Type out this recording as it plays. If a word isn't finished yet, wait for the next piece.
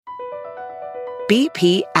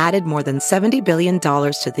BP added more than $70 billion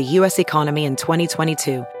to the U.S. economy in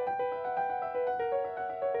 2022.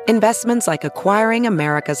 Investments like acquiring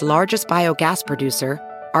America's largest biogas producer,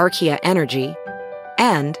 Archaea Energy,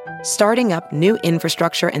 and starting up new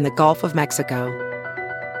infrastructure in the Gulf of Mexico.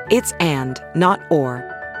 It's and, not or.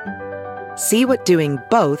 See what doing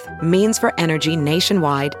both means for energy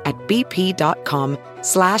nationwide at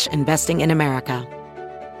bp.com/investing in America.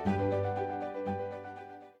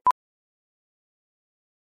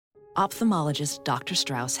 Ophthalmologist Dr.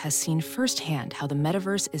 Strauss has seen firsthand how the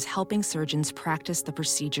metaverse is helping surgeons practice the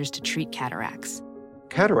procedures to treat cataracts.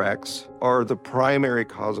 Cataracts are the primary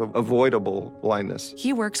cause of avoidable blindness.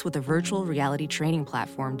 He works with a virtual reality training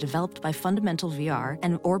platform developed by Fundamental VR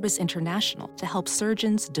and Orbis International to help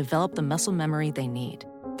surgeons develop the muscle memory they need.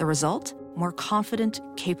 The result? More confident,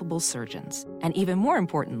 capable surgeons. And even more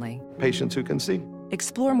importantly, Patients who can see.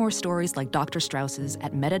 explore more stories like Dr. Strauss's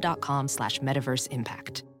at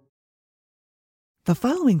meta.com/metaverseimpact. The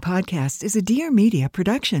following podcast is a Dear Media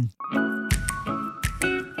production.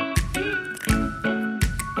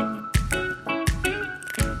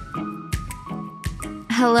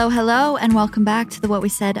 Hello, and welcome back to the What We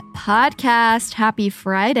Said podcast. Happy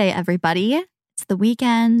Friday, everybody. It's the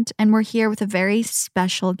weekend, and we're here with a very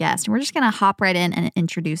special guest. And we're just going to hop right in and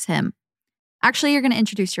introduce him. Actually, you're going to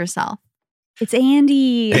introduce yourself. It's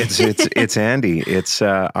Andy. It's Andy.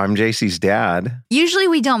 I'm Jaci's dad. Usually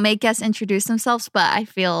we don't make guests introduce themselves, but I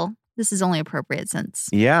feel this is only appropriate since.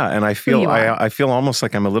 Yeah, and I feel I feel almost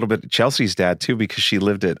like I'm a little bit Chelsea's dad too, because she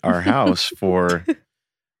lived at our house for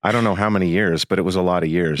I don't know how many years, but it was a lot of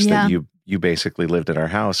years that you basically lived at our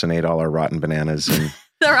house and ate all our rotten bananas and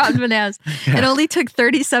The rotten bananas. Yeah. It only took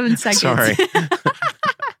 37 seconds. Sorry.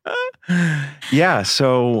 Yeah.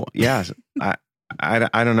 So yeah,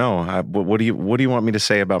 I don't know. What do you want me to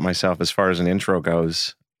say about myself as far as an intro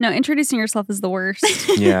goes? No, introducing yourself is the worst.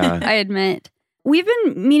 Yeah. I admit. We've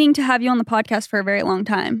been meaning to have you on the podcast for a very long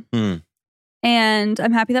time. And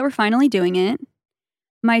I'm happy that we're finally doing it.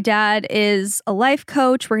 My dad is a life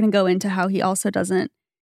coach. We're going to go into how he also doesn't,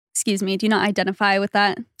 do you not identify with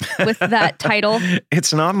that title?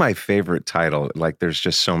 It's not my favorite title. Like, there's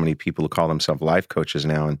just so many people who call themselves life coaches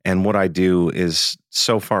now. And what I do is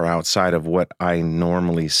so far outside of what I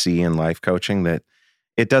normally see in life coaching that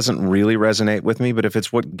it doesn't really resonate with me. But if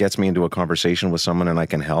it's what gets me into a conversation with someone and I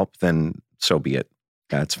can help, then so be it.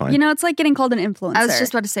 That's fine. You know, it's like getting called an influencer. I was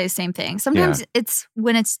just about to say the same thing. Sometimes it's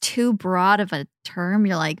when it's too broad of a term,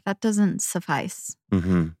 you're like, that doesn't suffice.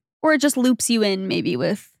 Mm-hmm. Or it just loops you in maybe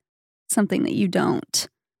with something that you don't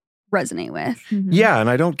resonate with. Mm-hmm. Yeah, and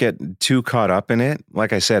I don't get too caught up in it.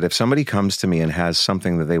 Like I said, if somebody comes to me and has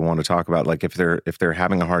something that they want to talk about, like if they're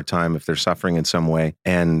having a hard time, if they're suffering in some way,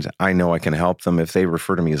 and I know I can help them, if they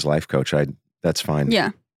refer to me as life coach, that's fine. Yeah.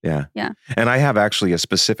 And I have actually a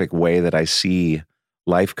specific way that I see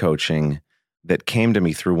life coaching that came to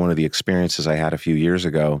me through one of the experiences I had a few years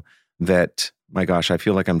ago that, my gosh, I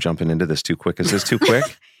feel like I'm jumping into this too quick. Is this too quick?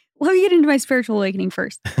 Let me get into my spiritual awakening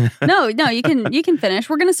first. No, you can finish.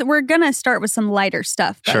 We're gonna start with some lighter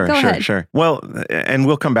stuff. Go ahead. Sure. Well, and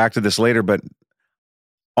we'll come back to this later, but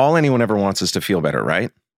all anyone ever wants is to feel better,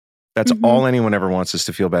 right? That's all anyone ever wants is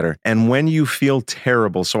to feel better. And when you feel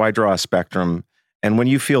terrible, so I draw a spectrum, and when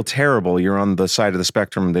you feel terrible, you're on the side of the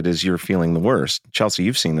spectrum that is you're feeling the worst. Chelsea,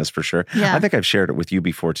 you've seen this for sure. Yeah. I think I've shared it with you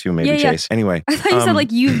before too, maybe Jace. Anyway. I thought you said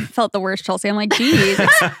like you felt the worst, Chelsea. I'm like, geez,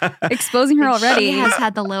 exposing her already. She has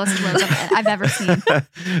had the lowest lows I've ever seen.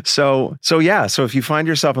 So if you find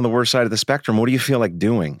yourself on the worst side of the spectrum, what do you feel like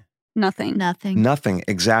doing? Nothing,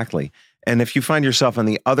 exactly. And if you find yourself on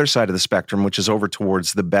the other side of the spectrum, which is over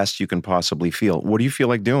towards the best you can possibly feel, what do you feel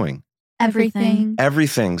like doing?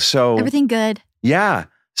 Everything. So everything good. Yeah.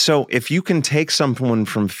 So if you can take someone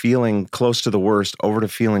from feeling close to the worst over to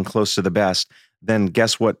feeling close to the best, then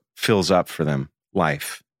guess what fills up for them?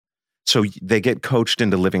 Life. So they get coached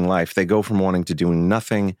into living life. They go from wanting to do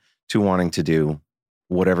nothing to wanting to do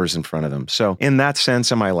whatever's in front of them. So in that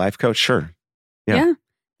sense, am I a life coach? Sure. Yeah.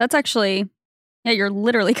 That's actually, you're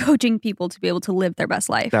literally coaching people to be able to live their best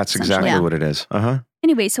life. That's exactly what it is.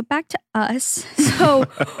 Anyway, so back to us. So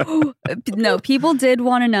no, people did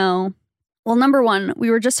want to know. Well, number one, we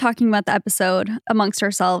were just talking about the episode amongst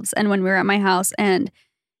ourselves and when we were at my house, and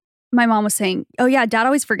my mom was saying, oh yeah, Dad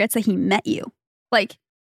always forgets that he met you. Like,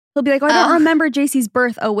 he'll be like, oh, I don't remember JC's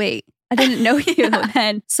birth. Oh wait, I didn't know you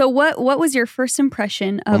then. So what was your first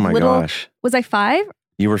impression of gosh. Was I 5?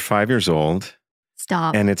 You were 5 years old.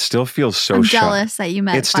 Stop. And it still feels so I'm jealous that you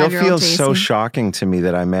met 5-year-old It still feels JC. so shocking to me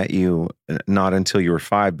that I met you not until you were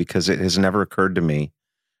 5, because it has never occurred to me,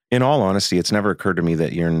 in all honesty, it's never occurred to me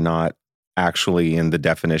that you're not actually, in the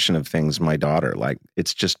definition of things, my daughter. Like,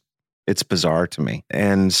 it's bizarre to me.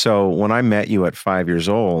 And so when I met you at 5 years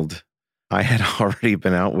old, I had already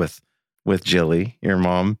been out with Jilly, your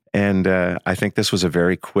mom. And I think this was a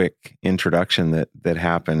very quick introduction that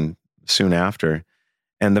happened soon after.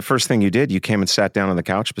 And the first thing you did, you came and sat down on the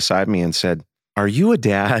couch beside me and said, "Are you a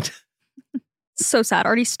dad?" So sad.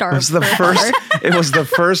 Already starved. It was the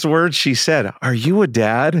first word she said. "Are you a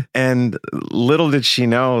dad?" And little did she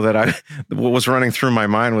know that what was running through my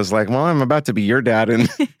mind was like, well, I'm about to be your dad in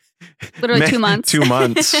literally 2 months. 2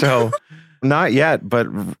 months. So not yet, but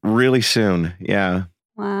really soon. Yeah.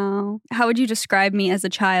 Wow. How would you describe me as a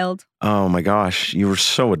child? Oh my gosh. You were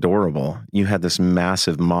so adorable. You had this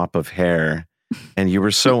massive mop of hair and you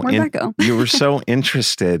were so, you were so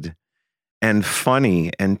interested and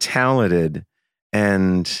funny and talented.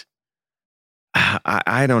 And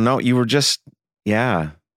I don't know. You were just,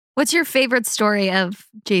 yeah. What's your favorite story of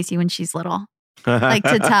Jaci when she's little? Like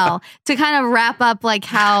to tell, to kind of wrap up like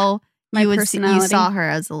how you saw her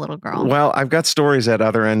as a little girl. Well, I've got stories at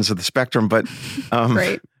other ends of the spectrum, but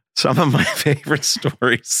Great. Some of my favorite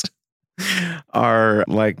stories are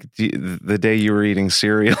like the day you were eating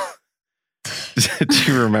cereal. Do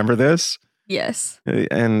you remember this? Yes.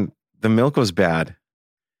 And the milk was bad.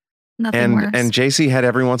 Nothing worse. And Jaci had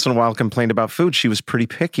every once in a while complained about food. She was pretty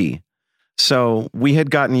picky. So we had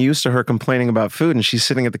gotten used to her complaining about food, and she's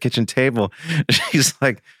sitting at the kitchen table. She's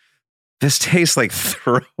like, "This tastes like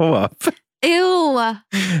throw up." Ew.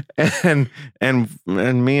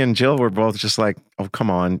 And me and Jill were both just like, "Oh, come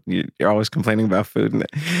on. You're always complaining about food." And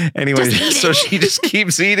anyway, so she just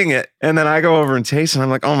keeps eating it. And then I go over and taste, and I'm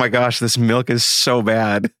like, "Oh my gosh, this milk is so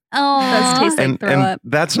bad." Oh, does taste like throw up.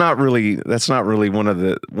 That's not really one of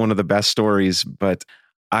the best stories, but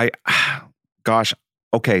gosh,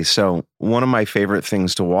 okay. So one of my favorite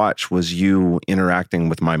things to watch was you interacting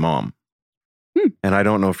with my mom. And I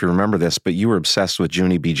don't know if you remember this, but you were obsessed with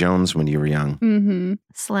Junie B. Jones when you were young. Mm-hmm.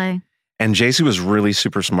 Slay. And Jaci was really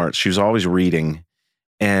super smart. She was always reading.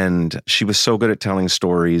 And she was so good at telling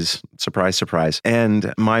stories. Surprise, surprise.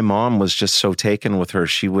 And my mom was just so taken with her.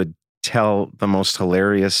 She would tell the most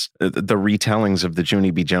hilarious, the retellings of the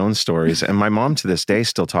Junie B. Jones stories. And my mom to this day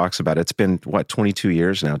still talks about it. It's been, 22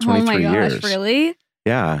 years now, 23 years. Oh my gosh, really?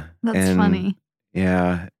 Yeah. That's funny.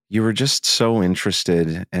 Yeah. You were just so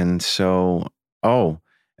interested. And so,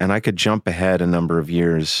 and I could jump ahead a number of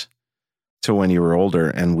years to when you were older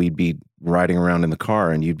and we'd be riding around in the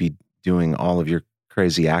car and you'd be doing all of your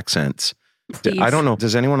crazy accents. Please. I don't know.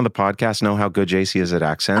 Does anyone on the podcast know how good Jaci is at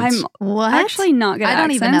accents? I'm actually not good at accents. I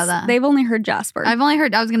don't even know that. They've only heard Jasper. I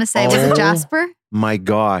was going to say, was it Jasper? My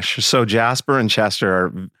gosh. So Jasper and Chester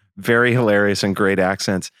are very hilarious and great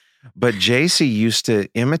accents. But Jaci used to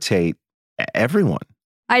imitate everyone.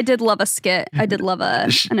 I did love a skit. I did love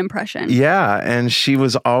an impression. Yeah. And she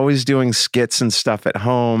was always doing skits and stuff at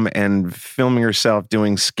home and filming herself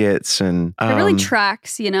doing skits. And it really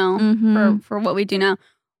tracks, for what we do now.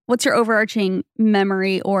 What's your overarching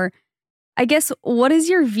memory, or I guess, what is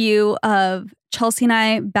your view of Chelsea and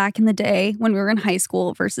I back in the day when we were in high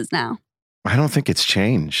school versus now? I don't think it's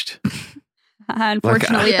changed.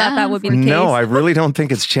 Unfortunately, thought that would be the case. No, I really don't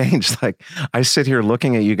think it's changed. Like, I sit here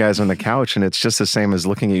looking at you guys on the couch and it's just the same as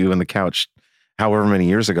looking at you on the couch however many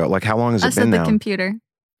years ago. Like, how long has it been now? Us at the computer.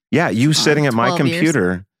 Yeah, you sitting at my computer,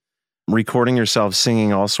 years. Recording yourself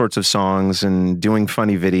singing all sorts of songs and doing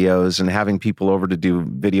funny videos and having people over to do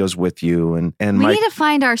videos with you. And we need to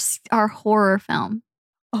find our horror film.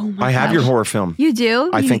 Oh my I have your horror film. You do?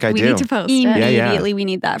 I think I do. We need to post it. Immediately, we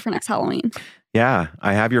need that for next Halloween. Yeah,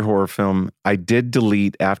 I have your horror film. I did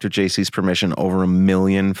delete, after Jaci's permission, over 1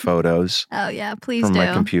 million photos. Oh yeah, please from do.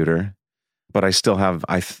 my computer. But I still have,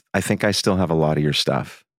 I think I still have a lot of your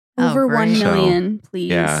stuff. Over 1 million,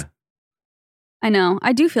 please. Yeah. I know.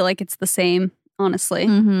 I do feel like it's the same, honestly.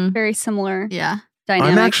 Mm-hmm. Very similar. Yeah.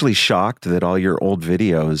 Dynamic. I'm actually shocked that all your old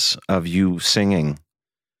videos of you singing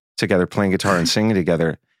together, playing guitar and singing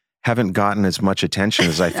together, haven't gotten as much attention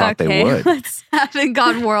as I thought they would. Haven't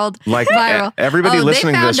gone world like viral. Everybody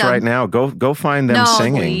listening to this right now, go find them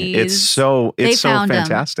singing. Please. It's so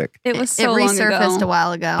fantastic. It was so long ago. It resurfaced a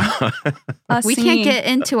while ago. We singing. can't get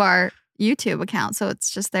into our YouTube account, so it's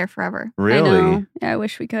just there forever. Really? I know. Yeah, I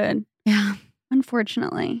wish we could. Yeah.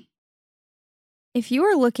 Unfortunately. If you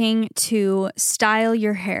are looking to style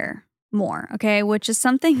your hair more, okay, which is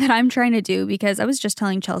something that I'm trying to do, because I was just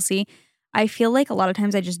telling Chelsea, I feel like a lot of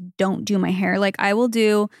times I just don't do my hair. Like, I will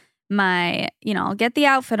do my, I'll get the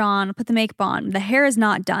outfit on, put the makeup on. The hair is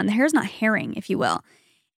not done. The hair is not hairing, if you will.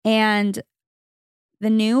 And the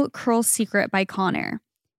new Curl Secret by Conair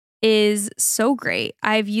is so great.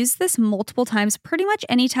 I've used this multiple times. Pretty much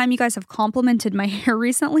anytime you guys have complimented my hair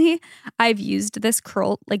recently, I've used this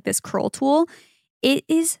curl tool. It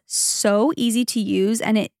is so easy to use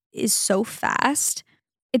and it is so fast.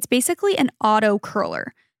 It's basically an auto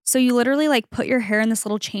curler. So you literally like put your hair in this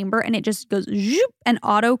little chamber and it just goes zoop and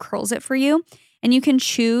auto curls it for you. And you can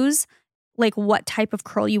choose like what type of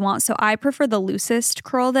curl you want. So I prefer the loosest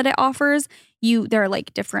curl that it offers. There are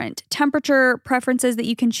like different temperature preferences that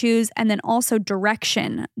you can choose, and then also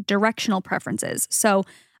directional preferences. So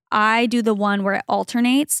I do the one where it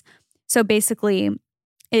alternates. So basically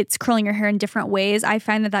it's curling your hair in different ways. I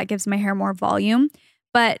find that gives my hair more volume,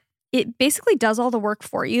 but it basically does all the work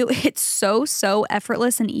for you. It's so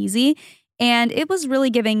effortless and easy. And it was really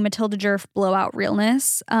giving Matilda Jerf blowout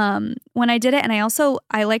realness when I did it. And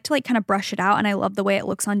I like to like kind of brush it out. And I love the way it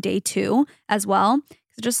looks on day 2 as well.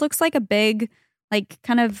 It just looks like a big, like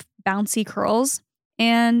kind of bouncy curls.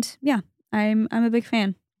 And yeah, I'm a big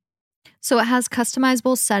fan. So it has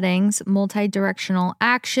customizable settings, multi-directional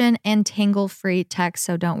action, and tangle-free text.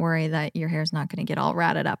 So don't worry that your hair's not going to get all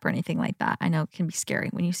ratted up or anything like that. I know it can be scary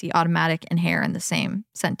when you see automatic and hair in the same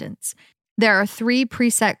sentence. There are 3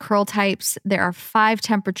 preset curl types. There are 5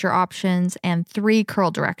 temperature options and 3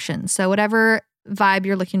 curl directions. So whatever vibe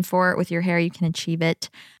you're looking for with your hair, you can achieve it.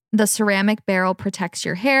 The ceramic barrel protects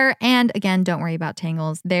your hair. And again, don't worry about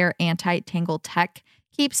tangles. Their anti-tangle tech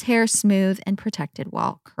keeps hair smooth and protected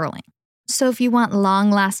while curling. So if you want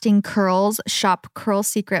long-lasting curls, shop Curl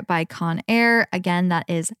Secret by Conair. Again, that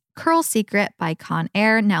is Curl Secret by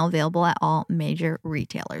Conair, now available at all major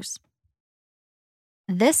retailers.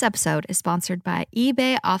 This episode is sponsored by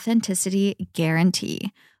eBay Authenticity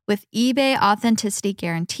Guarantee. With eBay Authenticity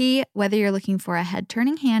Guarantee, whether you're looking for a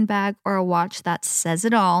head-turning handbag or a watch that says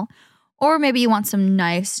it all, or maybe you want some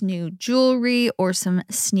nice new jewelry or some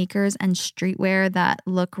sneakers and streetwear that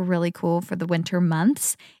look really cool for the winter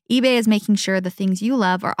months, eBay is making sure the things you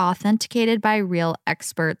love are authenticated by real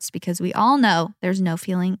experts, because we all know there's no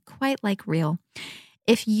feeling quite like real.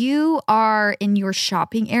 If you are in your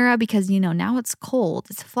shopping era, because now it's cold,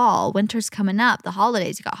 it's fall, winter's coming up, the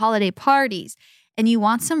holidays, you got holiday parties, and you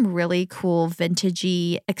want some really cool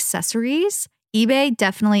vintagey accessories, eBay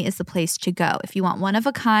definitely is the place to go. If you want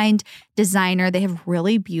one-of-a-kind designer, they have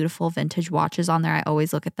really beautiful vintage watches on there. I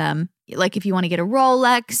always look at them. Like if you want to get a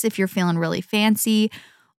Rolex, if you're feeling really fancy,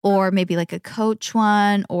 or maybe like a Coach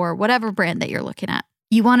one, or whatever brand that you're looking at.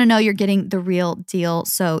 You want to know you're getting the real deal,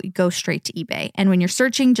 so go straight to eBay. And when you're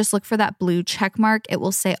searching, just look for that blue check mark. It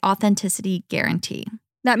will say Authenticity Guarantee.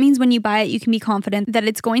 That means when you buy it, you can be confident that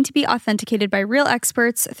it's going to be authenticated by real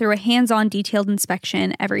experts through a hands-on detailed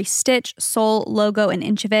inspection. Every stitch, sole, logo, and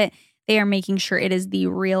inch of it, they are making sure it is the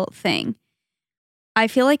real thing. I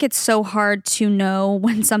feel like it's so hard to know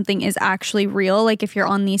when something is actually real. Like if you're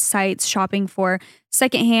on these sites shopping for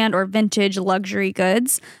secondhand or vintage luxury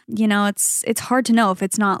goods, it's hard to know if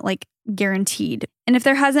it's not like guaranteed. And if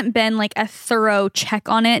there hasn't been like a thorough check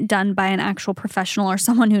on it done by an actual professional or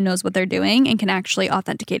someone who knows what they're doing and can actually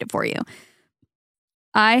authenticate it for you.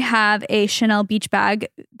 I have a Chanel beach bag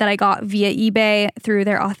that I got via eBay through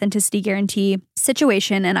their authenticity guarantee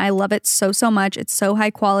situation, and I love it so much. It's so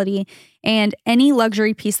high quality. And any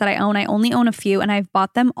luxury piece that I only own a few, and I've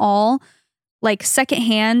bought them all like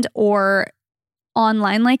secondhand or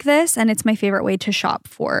online like this, and it's my favorite way to shop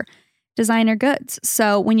for designer goods.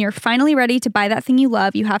 So when you're finally ready to buy that thing you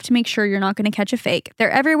love, you have to make sure you're not going to catch a fake.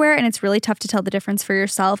 They're everywhere, and it's really tough to tell the difference for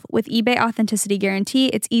yourself. With eBay Authenticity Guarantee,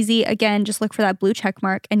 it's easy. Again, just look for that blue check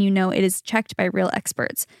mark, and it is checked by real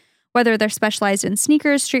experts. Whether they're specialized in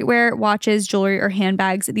sneakers, streetwear, watches, jewelry, or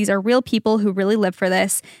handbags, these are real people who really live for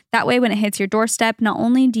this. That way, when it hits your doorstep, not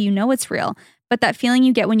only do you know it's real, but that feeling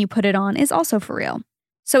you get when you put it on is also for real.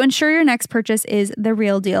 So ensure your next purchase is the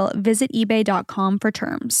real deal. Visit ebay.com for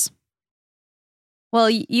terms. Well,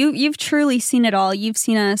 you've truly seen it all. You've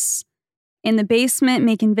seen us in the basement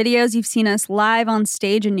making videos. You've seen us live on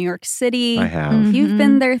stage in New York City. I have. Mm-hmm. You've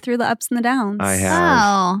been there through the ups and the downs. I have.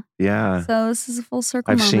 Wow. Yeah. So this is a full circle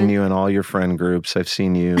I've moment. seen you in all your friend groups. I've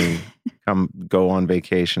seen you go on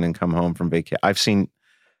vacation and come home from vacation. I've seen.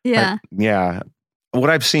 Yeah. Yeah. What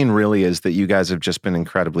I've seen really is that you guys have just been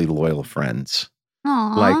incredibly loyal friends.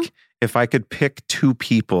 Aww. Like if I could pick 2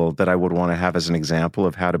 people that I would want to have as an example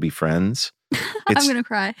of how to be friends. I'm going to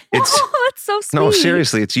cry. Oh, that's so sweet. No,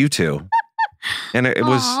 seriously, it's you 2. And it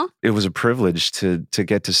Aw. was a privilege to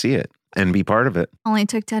get to see it and be part of it. Only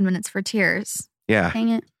took 10 minutes for tears. Yeah. Dang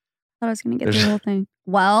it. Thought I was going to get through the whole thing.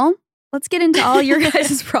 Well, let's get into all your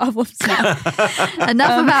guys' problems now.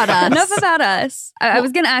 Enough about us. Enough about us. I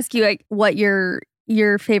was going to ask you like what your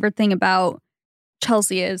favorite thing about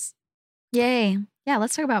Chelsea is. Yay. Yeah,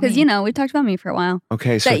 let's talk about me. Because, we talked about me for a while.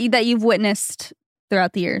 Okay. So, that you've witnessed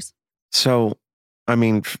throughout the years. So, I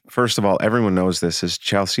mean, first of all, everyone knows this is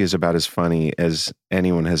Chelsea is about as funny as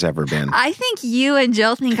anyone has ever been. I think you and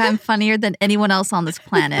Jill think I'm funnier than anyone else on this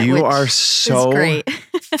planet. You which are is so great.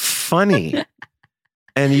 funny.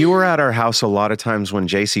 And you were at our house a lot of times when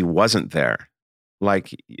JC wasn't there.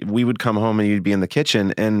 Like we would come home and you'd be in the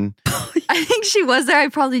kitchen and I think she was there. I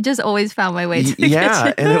probably just always found my way to the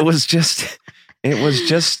kitchen. And it was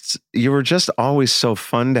just, you were just always so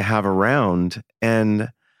fun to have around. And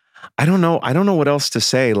I don't know what else to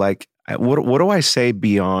say. Like, what do I say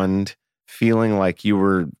beyond feeling like you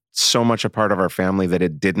were so much a part of our family that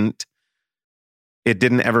it didn't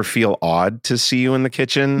ever feel odd to see you in the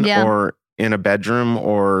kitchen or in a bedroom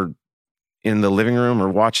or in the living room or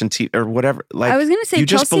watching TV or whatever. Like, I was going to say, you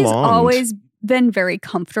just Chelsea's belonged. always been very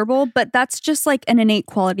comfortable, but that's just like an innate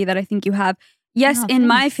quality that I think you have. Yes, Oh, in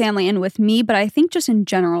my thanks. family and with me, but I think just in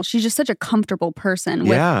general, she's just such a comfortable person. With,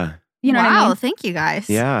 Yeah. You know what I mean? Thank you guys.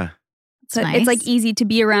 Yeah. So That's it's like nice. easy to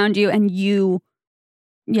be around you and you,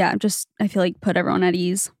 I feel like put everyone at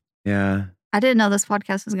ease. Yeah. I didn't know this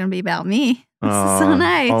podcast was going to be about me. This is so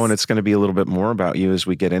nice. Oh, and it's going to be a little bit more about you as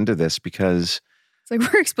we get into this because It's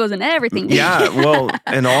like we're exposing everything. yeah, well,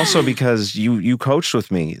 and also because you coached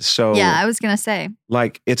with me. So yeah, I was going to say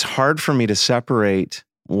like it's hard for me to separate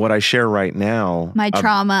what I share right now. my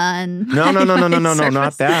trauma and No, my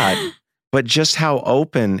not surface. that. But just how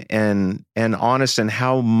open and honest and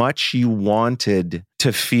how much you wanted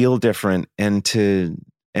to feel different and to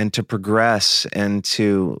progress and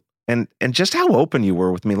just how open you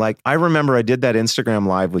were with me. Like I remember I did that Instagram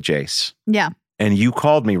live with Jace. Yeah. And you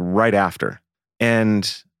called me right after. And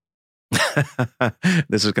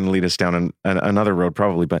this is going to lead us down another road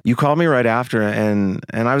probably, but you called me right after and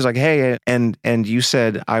I was like, hey, and you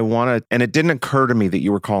said, I want to, and it didn't occur to me that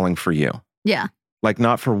you were calling for you. Yeah. Like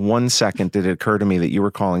not for 1 second did it occur to me that you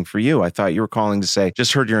were calling for you. I thought you were calling to say,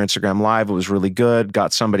 just heard your Instagram live. It was really good.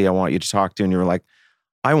 Got somebody I want you to talk to. And you were like,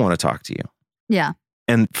 I want to talk to you. Yeah.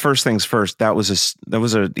 And first things first, that was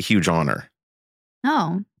a huge honor.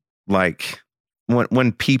 Oh. Like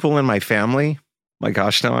when people in my family, my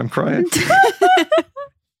gosh, now I'm crying.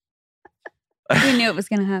 We knew it was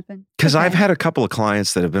going to happen. Because I've had a couple of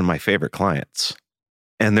clients that have been my favorite clients.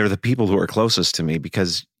 And they're the people who are closest to me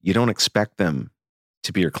because you don't expect them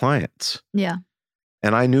to be your clients. Yeah.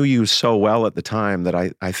 And I knew you so well at the time that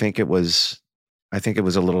I think it was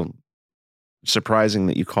a little surprising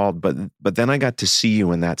that you called, but then I got to see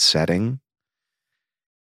you in that setting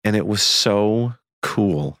and it was so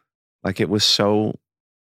cool. Like it was so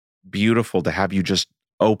beautiful to have you just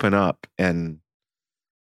open up and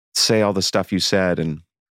say all the stuff you said. And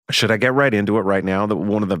should I get right into it right now? That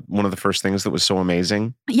one of the first things that was so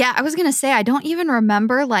amazing. Yeah, I was going to say, I don't even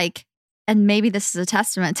remember and maybe this is a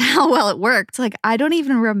testament to how well it worked. Like, I don't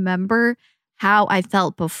even remember how I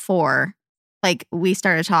felt before, we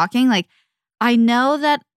started talking. Like, I know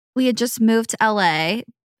that we had just moved to LA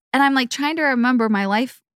and I'm trying to remember my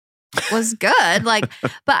life was good. But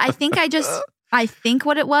I think I think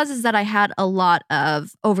what it was is that I had a lot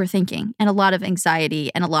of overthinking and a lot of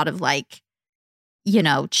anxiety and a lot of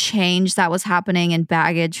change that was happening and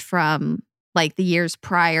baggage from the years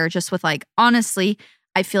prior, just with honestly,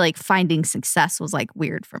 I feel like finding success was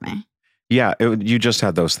weird for me. Yeah, you just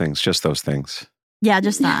had those things, just those things. Yeah,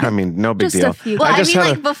 just that. I mean, no big Just a deal. few. Well, just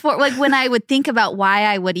had before, when I would think about why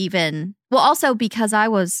I would even, also because I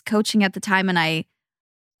was coaching at the time and I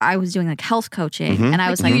was doing health coaching Mhm. and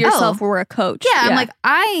I was You like, yourself oh, were a coach. yeah,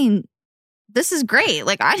 I'm this is great.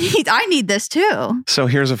 I need this too. So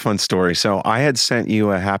here's a fun story. So I had sent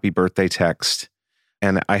you a happy birthday text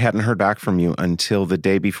and I hadn't heard back from you until the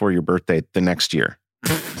day before your birthday the next year.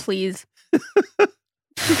 Please.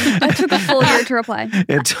 I took a full year to reply.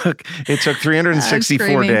 It took 364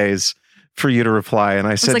 screaming. days for you to reply. And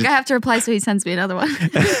I I was said, I have to reply, so he sends me another one.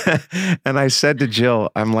 and I said to Jill,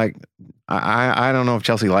 I'm like, I don't know if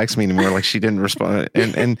Chelsea likes me anymore. Like she didn't respond.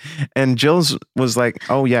 And Jill's was like,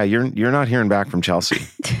 oh yeah, you're not hearing back from Chelsea.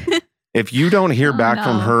 If you don't hear back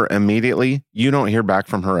from no. her immediately, you don't hear back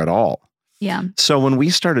from her at all. Yeah. So when we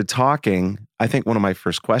started talking, I think one of my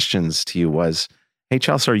first questions to you was, hey,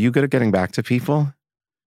 Chelsea, are you good at getting back to people?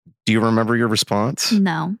 Do you remember your response?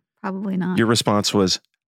 No, probably not. Your response was,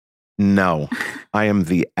 no, I am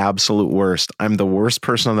the absolute worst. I'm the worst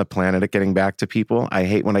person on the planet at getting back to people. I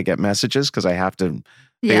hate when I get messages because I have to,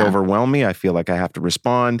 they overwhelm me. I feel like I have to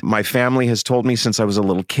respond. My family has told me since I was a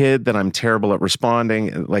little kid that I'm terrible at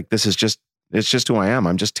responding. Like this is just It's just who I am.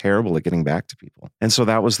 I'm just terrible at getting back to people. And so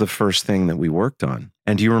that was the first thing that we worked on.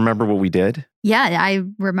 And do you remember what we did? Yeah, I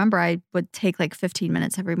remember I would take like 15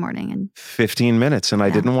 minutes every morning. And 15 minutes. And I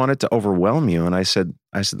didn't want it to overwhelm you. And I said,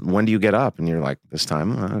 when do you get up? And you're like, this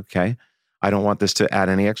time. Okay. I don't want this to add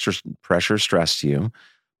any extra pressure, stress to you.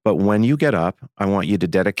 But when you get up, I want you to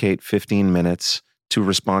dedicate 15 minutes to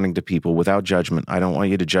responding to people without judgment. I don't want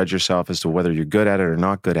you to judge yourself as to whether you're good at it or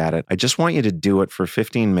not good at it. I just want you to do it for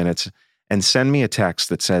 15 minutes and send me a text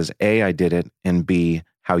that says, A, I did it, and B,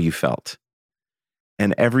 how you felt.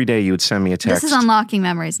 And every day you would send me a text. This is unlocking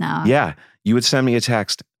memories now. Yeah. You would send me a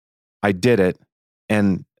text. I did it,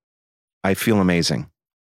 and I feel amazing.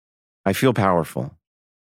 I feel powerful.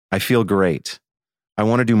 I feel great. I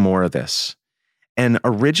want to do more of this. And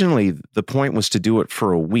originally, the point was to do it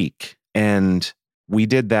for a week. And we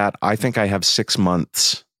did that. I think I have 6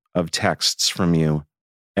 months of texts from you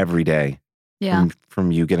every day. Yeah.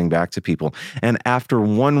 From you getting back to people. And after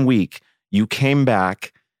 1 week, you came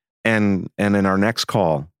back and in our next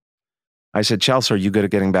call, I said, Chelsea, are you good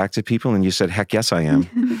at getting back to people? And you said, heck yes, I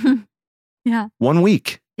am. Yeah. 1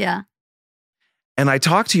 week. Yeah. And I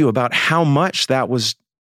talked to you about how much that was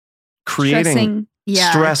creating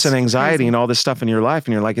stress and anxiety and all this stuff in your life.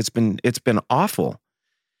 And you're like, it's been awful.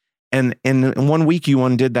 And in 1 week, you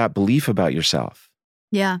undid that belief about yourself.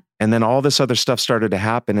 Yeah. And then all this other stuff started to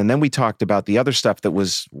happen. And then we talked about the other stuff that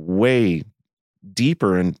was way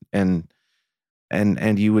deeper and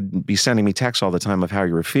you would be sending me texts all the time of how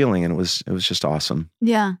you were feeling. And it was just awesome.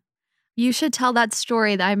 Yeah. You should tell that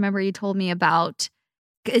story that I remember you told me about.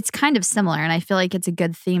 It's kind of similar. And I feel like it's a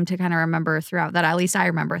good theme to kind of remember throughout that. At least I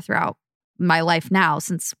remember throughout my life now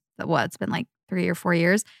since it's been like 3 or 4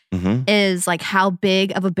 years, is like how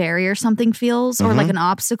big of a barrier something feels or like an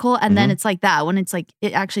obstacle. And then it's like that when it's like,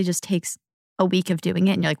 it actually just takes a week of doing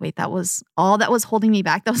it. And you're like, wait, that was all that was holding me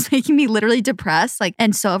back. That was making me literally depressed, like,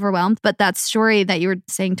 and so overwhelmed. But that story that you were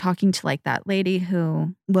saying, talking to like that lady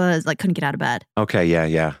who was like, couldn't get out of bed. Okay.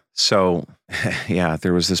 Yeah. So yeah,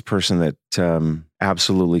 there was this person that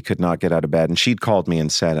absolutely could not get out of bed. And she'd called me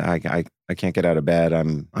and said, I can't get out of bed.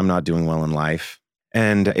 I'm not doing well in life.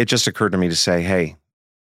 And it just occurred to me to say, hey,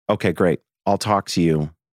 okay, great. I'll talk to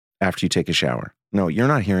you after you take a shower. No, you're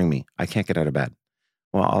not hearing me. I can't get out of bed.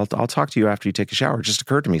 Well, I'll talk to you after you take a shower. It just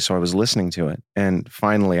occurred to me. So I was listening to it. And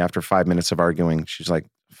finally, after 5 minutes of arguing, she's like,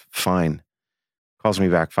 fine. Calls me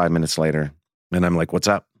back 5 minutes later. And I'm like, what's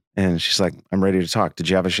up? And she's like, I'm ready to talk. Did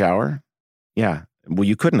you have a shower? Yeah. Well,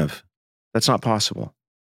 you couldn't have. That's not possible.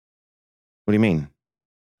 What do you mean?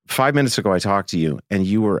 5 minutes ago, I talked to you and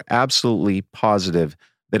you were absolutely positive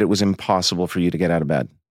that it was impossible for you to get out of bed.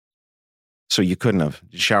 So you couldn't have.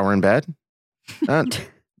 Did you shower in bed?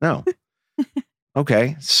 No.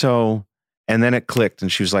 Okay. So, and then it clicked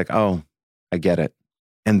and she was like, oh, I get it.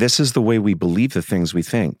 And this is the way we believe the things we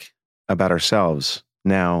think about ourselves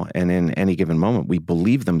now and in any given moment. We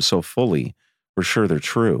believe them so fully, we're sure they're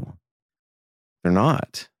true. They're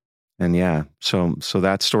not. And yeah, so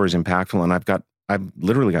that story is impactful. And I've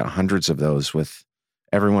literally got hundreds of those with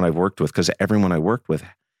everyone I've worked with, because everyone I worked with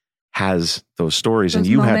has those stories, and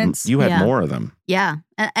you moments. had more of them. Yeah.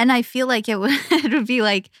 And I feel like it would be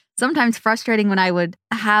like sometimes frustrating when I would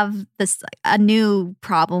have a new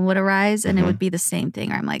problem would arise and it would be the same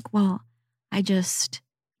thing. Or I'm like, well, I just,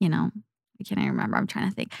 I can't even remember. I'm trying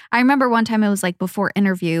to think. I remember one time it was like before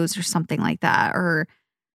interviews or something like that, or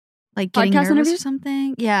like getting podcast nervous interviews? Or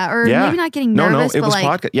something. Yeah. Or maybe not getting nervous. No, it was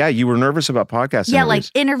podcast. Yeah, you were nervous about podcast interviews. Yeah, like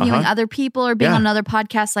interviewing other people or being on another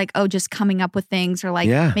podcast, like, just coming up with things or like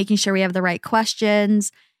making sure we have the right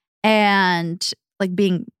questions and like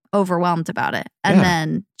being overwhelmed about it. And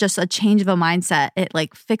then just a change of a mindset, it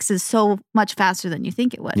like fixes so much faster than you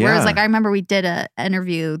think it would. Whereas like I remember we did an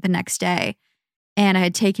interview the next day. And I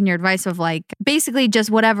had taken your advice of like, basically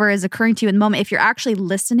just whatever is occurring to you in the moment. If you're actually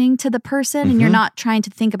listening to the person and you're not trying to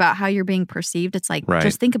think about how you're being perceived, it's like,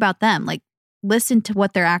 just think about them. Like, listen to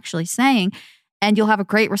what they're actually saying and you'll have a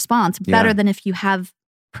great response. Better than if you have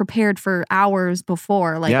prepared for hours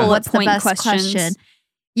before. Like, what's the best question?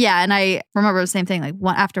 Yeah. And I remember the same thing. Like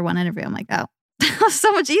after one interview, I'm like, oh, that was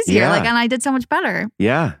so much easier. Like, and I did so much better.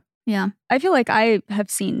 Yeah. Yeah. I feel like I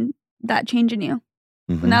have seen that change in you.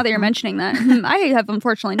 Now that you're mentioning that, I have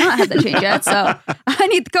unfortunately not had the change yet, so I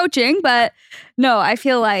need the coaching. But no, I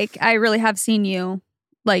feel like I really have seen you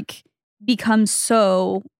like become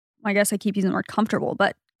so, I guess I keep using the word comfortable,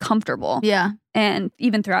 but comfortable. Yeah. And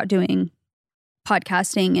even throughout doing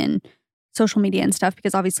podcasting and social media and stuff,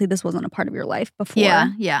 because obviously this wasn't a part of your life before.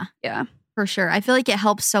 Yeah. For sure. I feel like it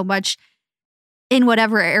helps so much in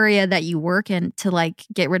whatever area that you work in to like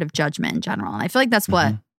get rid of judgment in general. And I feel like that's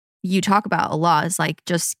what you talk about a lot is like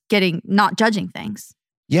just not judging things.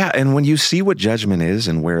 Yeah. And when you see what judgment is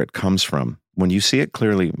and where it comes from, when you see it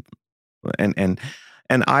clearly, and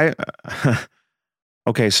I,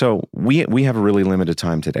 okay, so we have a really limited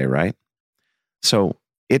time today, right? So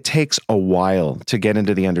it takes a while to get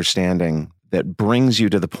into the understanding that brings you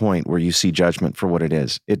to the point where you see judgment for what it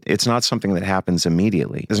is. It's not something that happens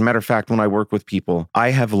immediately. As a matter of fact, when I work with people,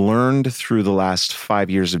 I have learned through the last 5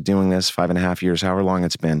 years of doing this, 5.5 years, however long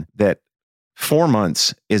it's been, that 4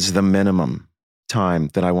 months is the minimum time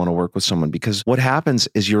that I want to work with someone, because what happens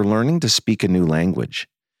is you're learning to speak a new language.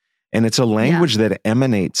 And it's a language that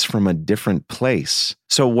emanates from a different place.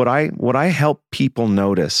 So what I help people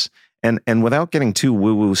notice, and without getting too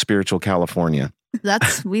woo-woo spiritual California,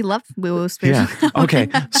 we love woo-woo spiritual. Yeah. Okay.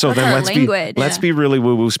 So then let's be really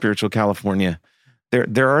woo-woo spiritual California.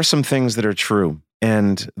 There are some things that are true.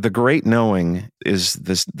 And the great knowing is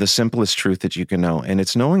the simplest truth that you can know. And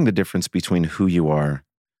it's knowing the difference between who you are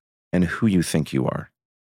and who you think you are.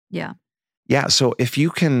 Yeah. Yeah. So if you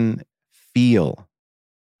can feel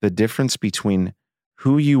the difference between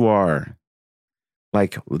who you are,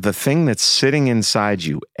 like the thing that's sitting inside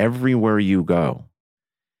you everywhere you go,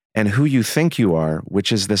 and who you think you are,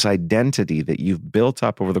 which is this identity that you've built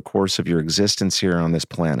up over the course of your existence here on this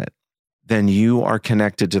planet, then you are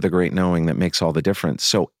connected to the great knowing that makes all the difference.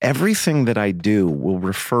 So everything that I do will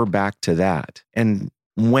refer back to that. And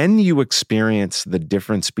when you experience the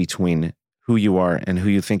difference between who you are and who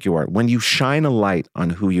you think you are, when you shine a light on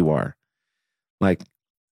who you are, like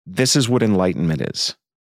this is what enlightenment is.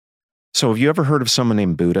 So have you ever heard of someone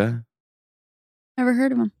named Buddha? Never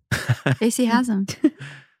heard of him. Jaci has him.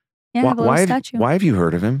 Yeah, I have a little statue. Why have you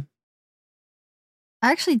heard of him?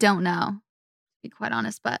 I actually don't know, to be quite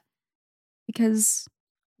honest, but because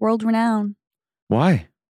world renowned. Why?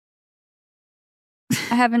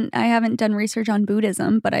 I haven't done research on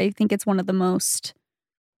Buddhism, but I think it's one of the most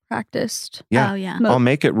practiced. Yeah. Oh, yeah. I'll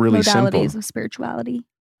make it really simple. Modalities of spirituality.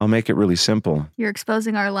 I'll make it really simple. You're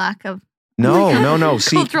exposing our lack of No.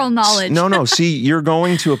 See, cultural knowledge. No. See, you're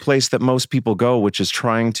going to a place that most people go, which is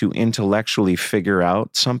trying to intellectually figure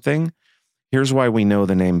out something. Here's why we know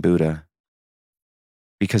the name Buddha.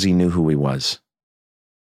 Because he knew who he was.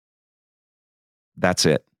 That's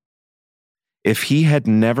it. If he had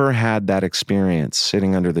never had that experience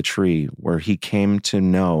sitting under the tree where he came to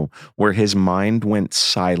know, where his mind went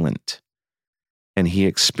silent and he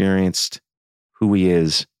experienced who he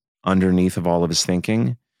is underneath of all of his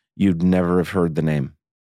thinking, you'd never have heard the name.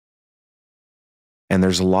 And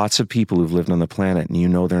there's lots of people who've lived on the planet and you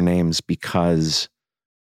know their names because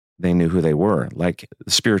they knew who they were, like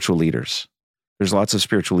spiritual leaders. There's lots of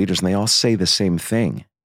spiritual leaders and they all say the same thing.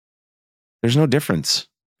 There's no difference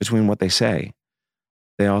between what they say.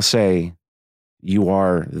 They all say, you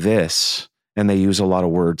are this, and they use a lot of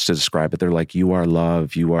words to describe it. They're like, you are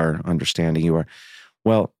love, you are understanding, you are.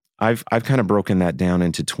 Well, I've kind of broken that down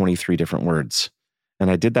into 23 different words. And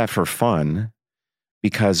I did that for fun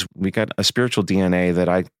because we got a spiritual DNA that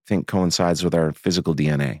I think coincides with our physical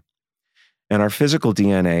DNA. And our physical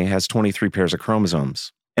DNA has 23 pairs of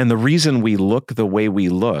chromosomes. And the reason we look the way we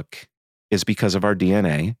look is because of our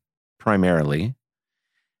DNA, primarily.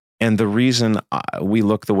 And the reason we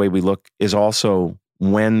look the way we look is also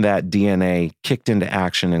when that DNA kicked into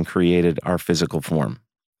action and created our physical form.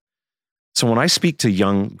 So when I speak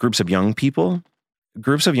to groups of young people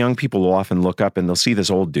will often look up and they'll see this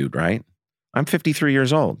old dude, right? I'm 53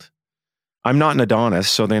 years old. I'm not an Adonis,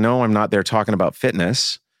 so they know I'm not there talking about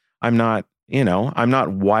fitness. I'm not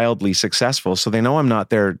wildly successful, so they know I'm not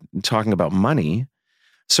there talking about money.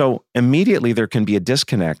 So immediately there can be a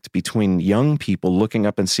disconnect between young people looking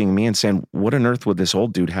up and seeing me and saying, what on earth would this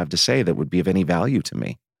old dude have to say that would be of any value to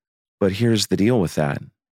me? But here's the deal with that.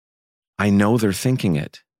 I know they're thinking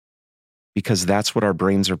it because that's what our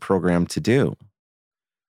brains are programmed to do.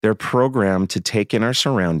 They're programmed to take in our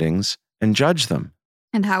surroundings and judge them.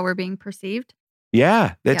 And how we're being perceived.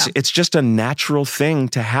 Yeah, it's just a natural thing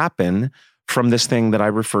to happen from this thing that I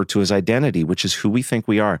refer to as identity, which is who we think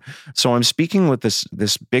we are. So I'm speaking with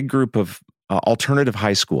this big group of alternative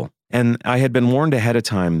high school. And I had been warned ahead of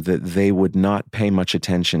time that they would not pay much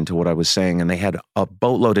attention to what I was saying. And they had a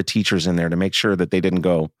boatload of teachers in there to make sure that they didn't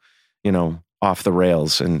go, off the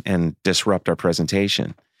rails and disrupt our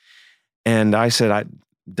presentation. And I said,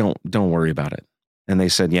 don't worry about it. And they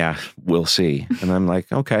said, yeah, we'll see. And I'm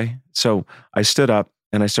like, okay. So I stood up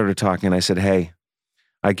and I started talking and I said, hey,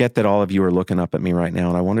 I get that all of you are looking up at me right now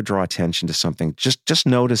and I want to draw attention to something. Just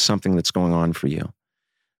notice something that's going on for you.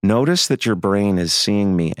 Notice that your brain is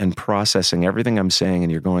seeing me and processing everything I'm saying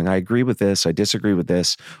and you're going, I agree with this, I disagree with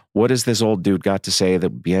this. What has this old dude got to say that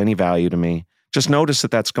would be any value to me? Just notice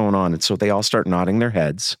that that's going on. And so they all start nodding their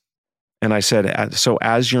heads. And I said, so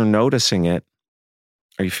as you're noticing it,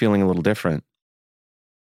 are you feeling a little different?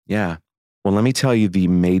 Yeah. Well, let me tell you the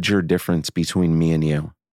major difference between me and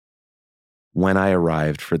you when I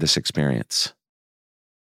arrived for this experience.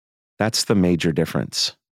 That's the major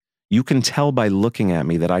difference. You can tell by looking at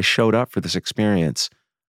me that I showed up for this experience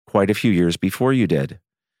quite a few years before you did.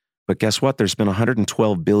 But guess what? There's been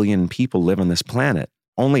 112 billion people live on this planet.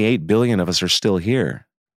 Only 8 billion of us are still here.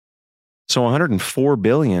 So 104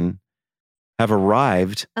 billion have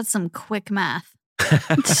arrived. That's some quick math.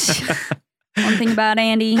 One thing about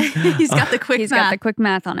Andy, He's got the quick he's math. got the quick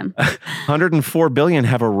math on him. 104 billion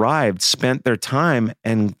have arrived, spent their time,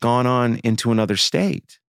 and gone on into another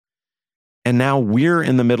state. And now we're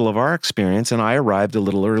in the middle of our experience, and I arrived a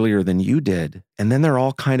little earlier than you did. And then they're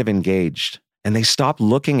all kind of engaged, and they stop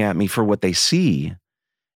looking at me for what they see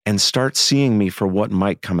and start seeing me for what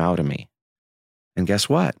might come out of me. And guess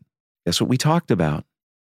what? Guess what we talked about?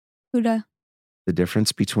 Huda, The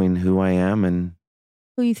difference between who I am and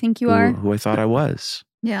who you think you are? who I thought I was.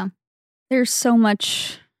 Yeah. There's so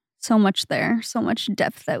much there, so much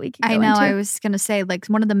depth that we can go I know. into. I was going to say, like,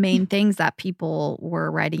 one of the main things that people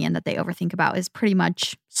were writing in that they overthink about is pretty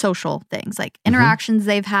much social things, like interactions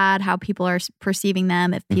they've had, how people are perceiving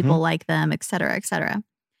them, if people like them, et cetera, et cetera.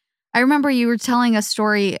 I remember you were telling a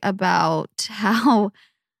story about how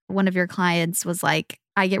one of your clients was like,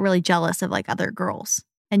 I get really jealous of like other girls.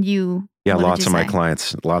 And you, Yeah, what did lots you of my say?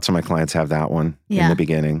 clients have that one in Yeah. the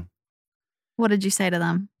beginning. What did you say to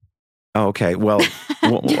them? Oh, okay. Well, first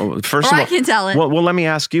Or of I all, can tell it. well, let me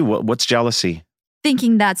ask you, what's jealousy?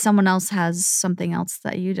 Thinking that someone else has something else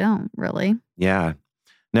that you don't, really. Yeah.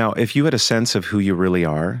 Now, if you had a sense of who you really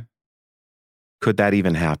are, could that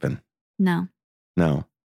even happen? No. No.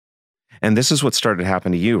 And this is what started to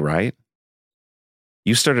happen to you, right?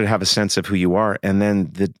 You started to have a sense of who you are, and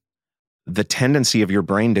then the tendency of your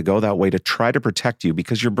brain to go that way to try to protect you,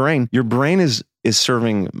 because your brain is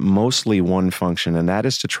serving mostly one function, and that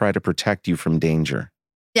is to try to protect you from danger.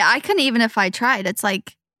 Yeah, I couldn't even if I tried. It's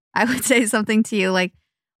like, I would say something to you like,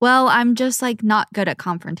 well, I'm just like not good at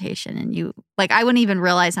confrontation. And you, like, I wouldn't even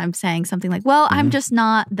realize I'm saying something like, well, I'm just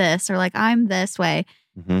not this, or like, I'm this way.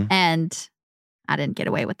 And I didn't get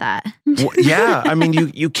away with that. Well, yeah. I mean,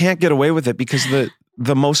 you can't get away with it because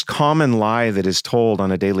the most common lie that is told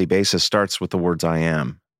on a daily basis starts with the words I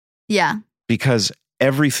am. Yeah. Because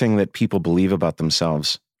everything that people believe about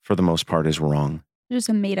themselves, for the most part, is wrong. Just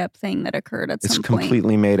a made up thing that occurred at It's some point.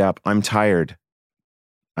 completely made up. I'm tired.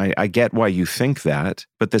 I get why you think that,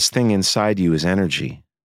 but this thing inside you is energy.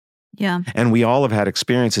 Yeah. And we all have had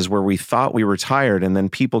experiences where we thought we were tired, and then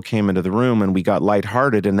people came into the room and we got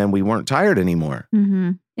lighthearted, and then we weren't tired anymore.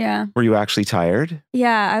 Mm-hmm. Yeah. Were you actually tired?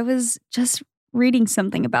 Yeah. I was just reading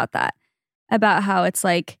something about that, about how it's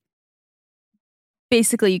like,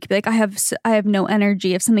 basically you could be like, I have no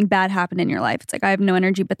energy if something bad happened in your life. It's like, I have no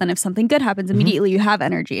energy, but then if something good happens, immediately you have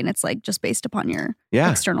energy. And it's like, just based upon your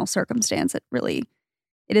external circumstance, it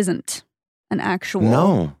isn't an actual.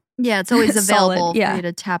 No. Yeah, it's always available Solid, yeah. for you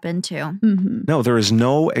to tap into. Mm-hmm. No, there is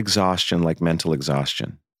no exhaustion like mental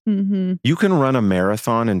exhaustion. Mm-hmm. You can run a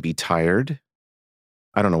marathon and be tired.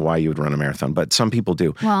 I don't know why you would run a marathon, but some people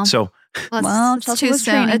do. Well, So it's Chelsea too was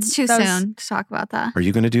soon. training. It's too That was- soon to talk about that. are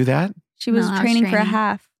you going to do that? She was No, I was training for a training.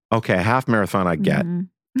 half. Okay, a half marathon I get. Mhm.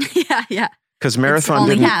 Yeah. Because It's Marathon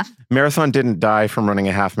only didn't half. Marathon didn't die from running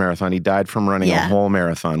a half marathon. He died from running a Yeah. whole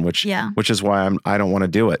marathon, which Yeah. is why I don't want to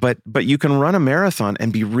do it. But you can run a marathon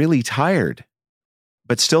and be really tired,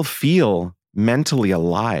 but still feel mentally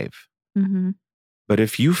alive. Mm-hmm. But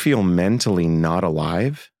if you feel mentally not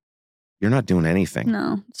alive, you're not doing anything.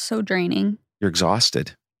 No, it's so draining. You're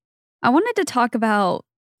exhausted. I wanted to talk about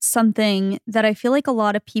something that I feel like a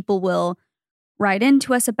lot of people will write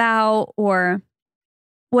into us about or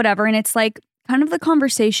whatever. And it's like kind of the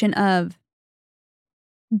conversation of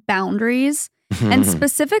boundaries and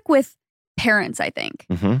specific with parents, I think.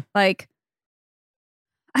 Mhm. Like,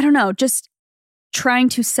 I don't know, just trying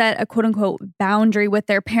to set a quote unquote boundary with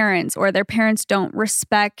their parents, or their parents don't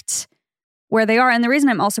respect where they are. And the reason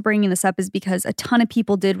I'm also bringing this up is because a ton of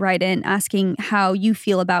people did write in asking how you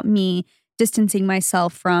feel about me distancing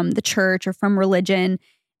myself from the church or from religion.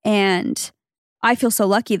 And I feel so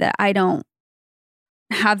lucky that I don't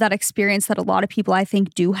have that experience that a lot of people I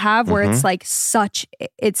think do have, where it's like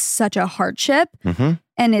it's such a hardship Mhm.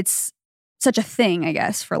 and it's such a thing, I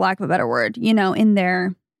guess, for lack of a better word, you know, in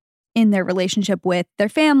their relationship with their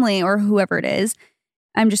family or whoever it is.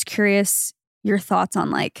 I'm just curious your thoughts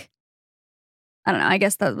on like I don't know. I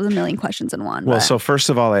guess that was a million questions in one. Well, but. so first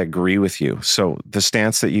of all, I agree with you. So the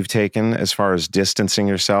stance that you've taken as far as distancing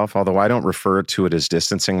yourself, although I don't refer to it as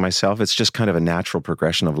distancing myself, it's just kind of a natural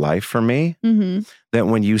progression of life for me. Mm-hmm. That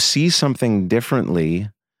when you see something differently,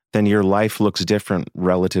 then your life looks different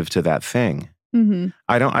relative to that thing. Mm-hmm.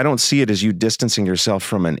 I don't see it as you distancing yourself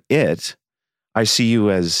from an it. I see you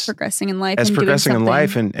as progressing in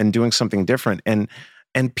life, and doing something different.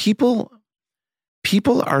 And people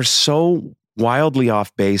are so wildly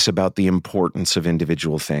off base about the importance of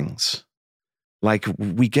individual things. Like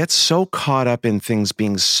we get so caught up in things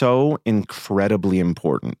being so incredibly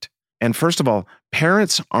important. And first of all,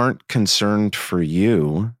 parents aren't concerned for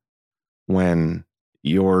you when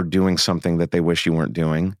you're doing something that they wish you weren't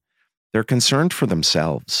doing. They're concerned for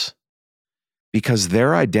themselves because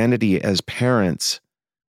their identity as parents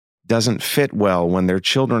doesn't fit well when their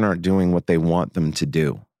children aren't doing what they want them to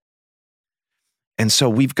do. And so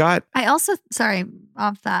we've got... I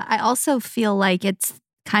also feel like it's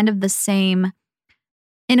kind of the same,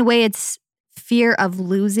 in a way it's fear of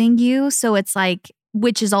losing you. So it's like,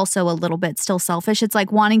 which is also a little bit still selfish. It's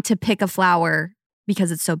like wanting to pick a flower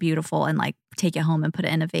because it's so beautiful and like take it home and put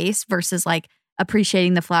it in a vase versus like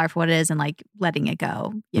appreciating the flower for what it is and like letting it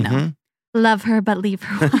go, you know? Love her, but leave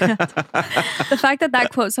her wild. The fact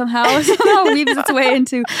that quote somehow weaves its way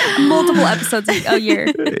into multiple episodes a year.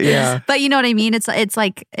 Yeah. But you know what I mean? It's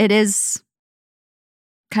like, it is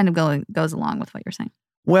kind of goes along with what you're saying.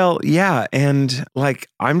 Well, yeah. And like,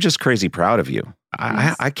 I'm just crazy proud of you.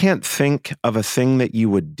 Yes. I can't think of a thing that you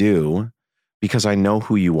would do because I know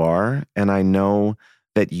who you are and I know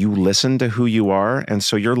that you listen to who you are. And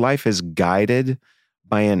so your life is guided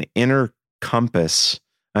by an inner compass,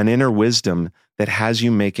 an inner wisdom that has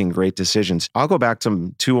you making great decisions. I'll go back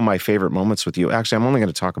to two of my favorite moments with you. Actually, I'm only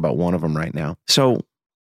going to talk about one of them right now. So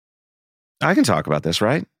I can talk about this,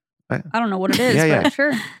 right? I don't know what it is, but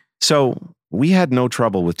sure. So we had no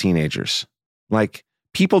trouble with teenagers. Like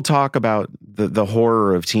people talk about the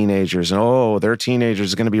horror of teenagers and, oh, they're teenagers,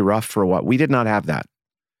 is going to be rough for a while. We did not have that.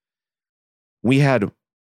 We had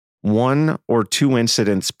 1 or 2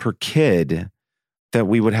 incidents per kid that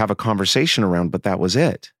we would have a conversation around, but that was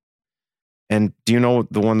it. And do you know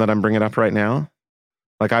the one that I'm bringing up right now?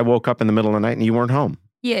 Like I woke up in the middle of the night and you weren't home.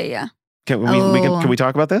 Yeah. Can we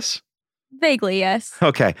talk about this? Vaguely, yes.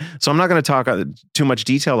 Okay. So I'm not going to talk too much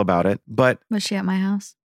detail about it, but... Was she at my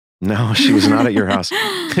house? No, she was not at your house.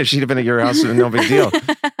 If she'd have been at your house, no big deal.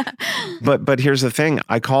 But here's the thing.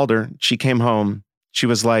 I called her. She came home. She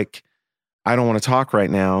was like, I don't want to talk right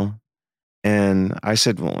now. And I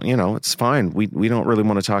said, well, you know, it's fine. We don't really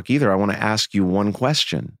want to talk either. I want to ask you one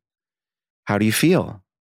question. How do you feel?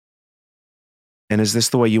 And is this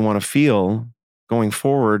the way you want to feel going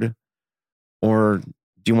forward? Or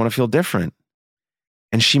do you want to feel different?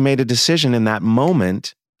 And she made a decision in that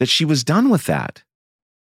moment that she was done with that.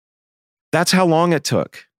 That's how long it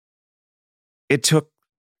took. It took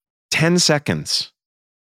 10 seconds.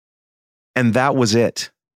 And that was it.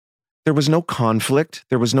 There was no conflict.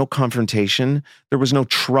 There was no confrontation. There was no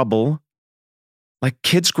trouble. Like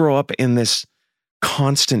kids grow up in this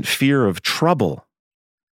constant fear of trouble.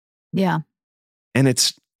 Yeah. And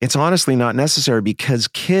it's honestly not necessary because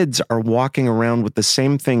kids are walking around with the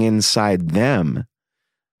same thing inside them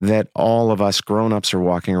that all of us grown-ups are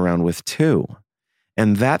walking around with too.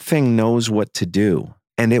 And that thing knows what to do.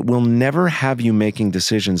 And it will never have you making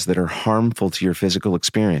decisions that are harmful to your physical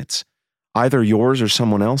experience, either yours or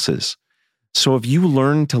someone else's. So if you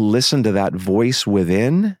learn to listen to that voice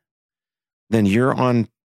within, then you're on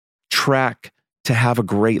track to have a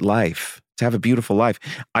great life, to have a beautiful life.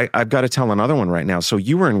 I've got to tell another one right now. So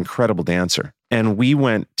you were an incredible dancer. And we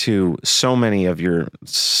went to so many of your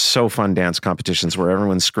so fun dance competitions where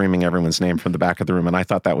everyone's screaming everyone's name from the back of the room. And I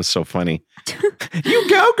thought that was so funny. You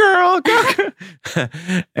go, girl, go.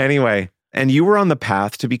 Anyway, and you were on the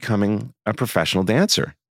path to becoming a professional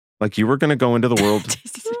dancer. Like you were going to go into the world.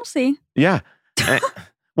 We'll see. Yeah.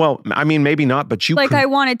 Well, I mean, maybe not, but you like could, I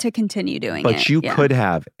wanted to continue doing it. But you could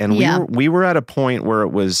have. And we were at a point where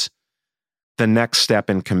it was the next step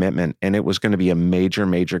in commitment. And it was going to be a major,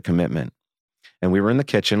 major commitment. And we were in the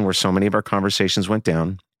kitchen where so many of our conversations went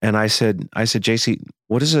down. And I said, Jaci,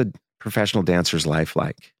 what is a professional dancer's life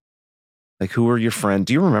like? Like, who are your friends?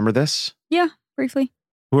 Do you remember this? Yeah, briefly.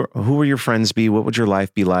 Who will your friends be? What would your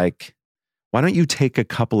life be like? Why don't you take a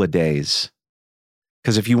couple of days?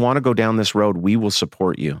 Because if you want to go down this road, we will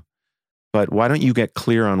support you. But why don't you get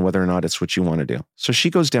clear on whether or not it's what you want to do? So she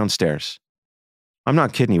goes downstairs. I'm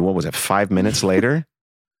not kidding you. What was it? 5 minutes later?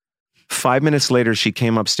 5 minutes later, she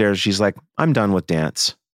came upstairs. She's like, I'm done with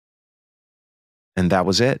dance. And that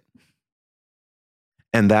was it.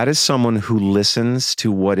 And that is someone who listens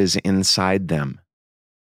to what is inside them.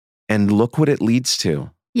 And look what it leads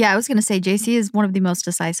to. Yeah, I was going to say JC is one of the most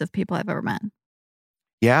decisive people I've ever met.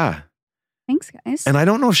 Yeah. Thanks, guys. And I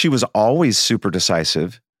don't know if she was always super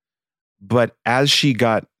decisive, but as she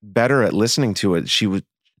got better at listening to it,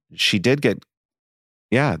 she did get,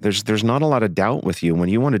 there's not a lot of doubt with you. When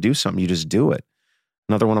you want to do something, you just do it.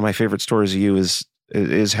 Another one of my favorite stories of you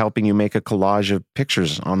is helping you make a collage of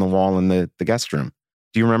pictures on the wall in the guest room.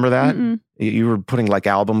 Do you remember that? Mm-mm. You were putting like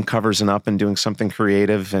album covers and up and doing something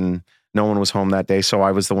creative, and no one was home that day. So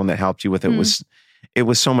I was the one that helped you with it. It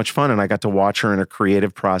was so much fun. And I got to watch her in a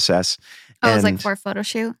creative process. Oh, it was like for a photo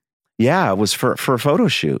shoot? Yeah, it was for a photo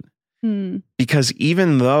shoot. Because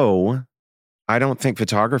even though I don't think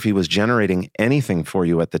photography was generating anything for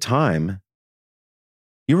you at the time,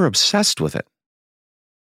 you were obsessed with it.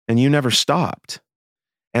 And you never stopped.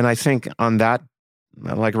 And I think on that,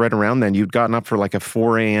 like right around then, you'd gotten up for like a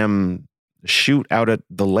 4 a.m. shoot out at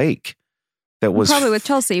the lake that was probably with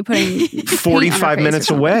Chelsea putting 45 minutes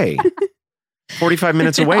away. 45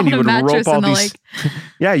 minutes away, and you would rope all these.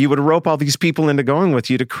 You would rope all these people into going with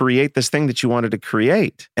you to create this thing that you wanted to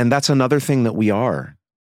create. And that's another thing that we are.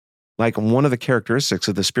 Like, one of the characteristics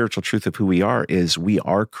of the spiritual truth of who we are is we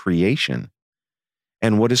are creation.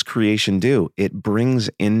 And what does creation do? It brings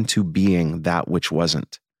into being that which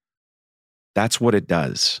wasn't. That's what it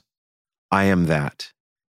does. I am that.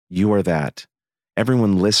 You are that.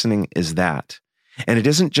 Everyone listening is that. And it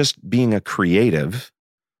isn't just being a creative,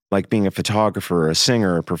 like being a photographer, a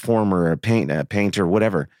singer, a performer, a painter,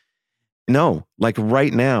 whatever. No, like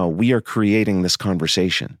right now, we are creating this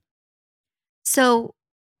conversation. So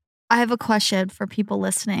I have a question for people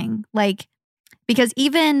listening. Like, because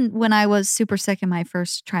even when I was super sick in my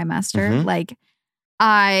first trimester, like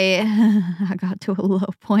I got to a low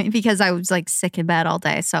point because I was like sick in bed all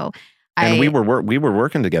day. So we were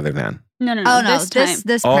working together then. No. Oh no, this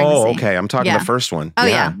pregnancy. Okay. I'm talking the first one. Oh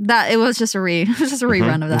yeah, that it was just a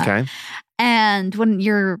rerun of that. Okay. And when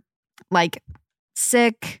you're like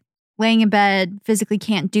sick, laying in bed, physically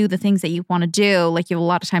can't do the things that you want to do, like you have a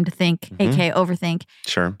lot of time to think, aka overthink.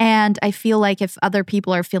 Sure. And I feel like if other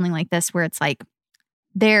people are feeling like this, where it's like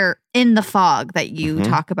they're in the fog that you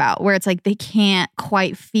talk about, where it's like they can't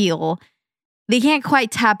quite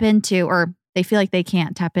tap into, or they feel like they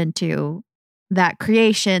can't tap into that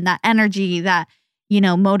creation, that energy, that,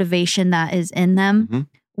 motivation that is in them.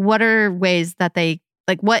 What are ways that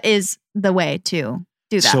what is the way to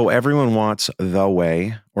do that? So everyone wants the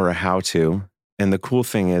way or a how to. And the cool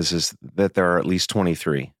thing is that there are at least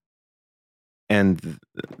 23. And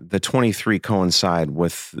the 23 coincide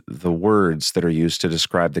with the words that are used to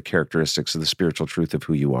describe the characteristics of the spiritual truth of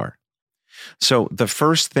who you are. So the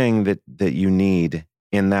first thing that you need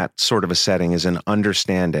in that sort of a setting is an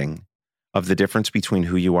understanding of the difference between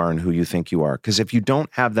who you are and who you think you are. Because if you don't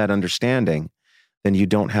have that understanding, then you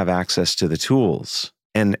don't have access to the tools.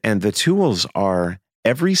 And the tools are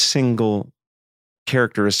every single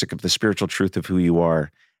characteristic of the spiritual truth of who you are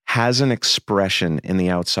has an expression in the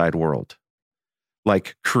outside world.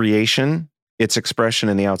 Like creation, its expression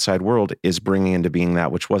in the outside world is bringing into being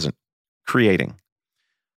that which wasn't, creating.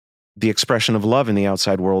 The expression of love in the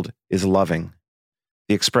outside world is loving.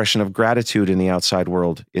 The expression of gratitude in the outside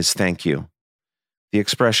world is thank you. The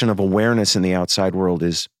expression of awareness in the outside world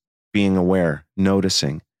is being aware,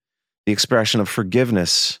 noticing. The expression of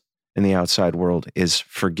forgiveness in the outside world is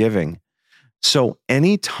forgiving. So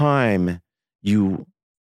anytime you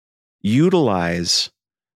utilize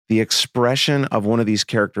the expression of one of these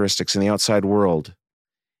characteristics in the outside world,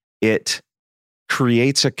 it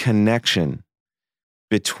creates a connection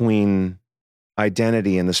between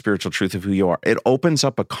identity and the spiritual truth of who you are. It opens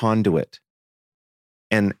up a conduit,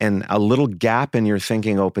 and a little gap in your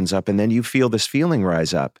thinking opens up, and then you feel this feeling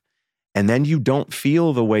rise up, and then you don't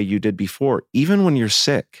feel the way you did before, even when you're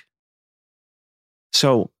sick.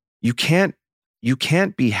 So you can't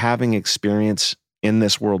be having experience in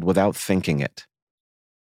this world without thinking it.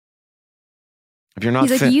 If you're not,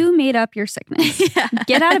 he's like, you made up your sickness.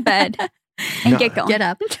 Get out of bed. And get going. Get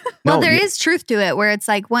up. Well, there is truth to it where it's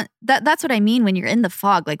like, that's what I mean when you're in the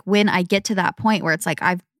fog. Like when I get to that point where it's like,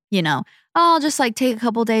 I'll just like take a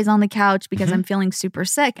couple days on the couch because I'm feeling super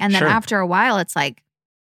sick. And then after a while, it's like,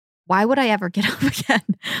 why would I ever get up again?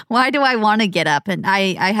 Why do I want to get up? And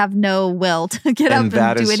I have no will to get up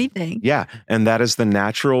and do anything. Yeah. And that is the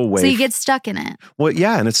natural way. So you get stuck in it. Well,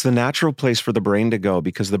 yeah. And it's the natural place for the brain to go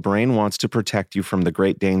because the brain wants to protect you from the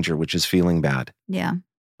great danger, which is feeling bad. Yeah.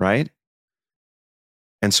 Right?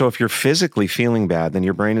 And so if you're physically feeling bad, then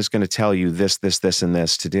your brain is going to tell you this, and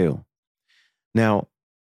this to do. Now,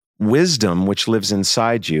 wisdom, which lives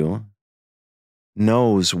inside you,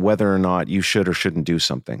 knows whether or not you should or shouldn't do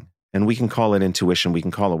something. And we can call it intuition. We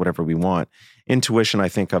can call it whatever we want. Intuition, I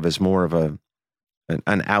think of as more of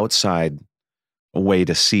an outside way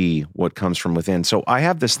to see what comes from within. So I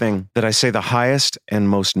have this thing that I say the highest and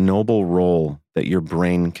most noble role that your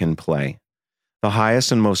brain can play, the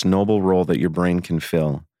highest and most noble role that your brain can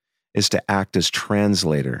fill is to act as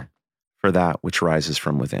translator for that which rises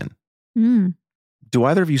from within. Mm. Do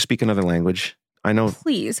either of you speak another language? I know.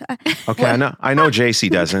 Please. Okay, I know jaci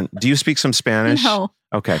doesn't. Do you speak some Spanish? No.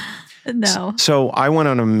 Okay. No. So I went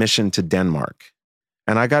on a mission to Denmark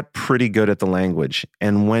and I got pretty good at the language.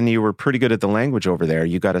 And when you were pretty good at the language over there,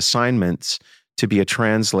 you got assignments to be a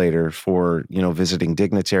translator for, visiting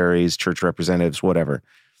dignitaries, church representatives, whatever.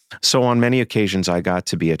 So on many occasions, I got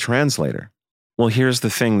to be a translator. Well, here's the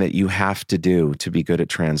thing that you have to do to be good at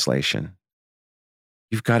translation.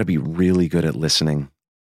 You've got to be really good at listening.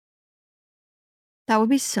 That would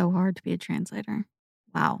be so hard to be a translator.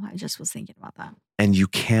 Wow, I just was thinking about that. And you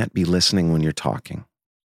can't be listening when you're talking.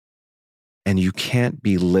 And you can't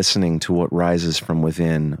be listening to what rises from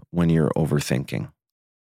within when you're overthinking.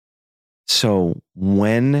 So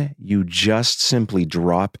when you just simply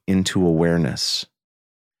drop into awareness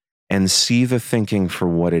and see the thinking for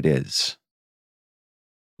what it is,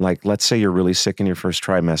 like let's say you're really sick in your first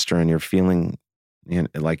trimester and you're feeling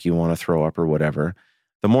like you want to throw up or whatever,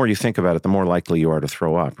 the more you think about it, the more likely you are to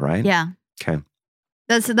throw up, right? Yeah. Okay.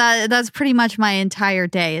 That's pretty much my entire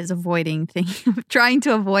day is trying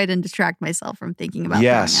to avoid and distract myself from thinking about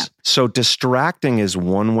throwing up. So distracting is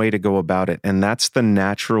one way to go about it. And that's the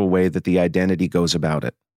natural way that the identity goes about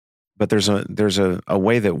it. But there's a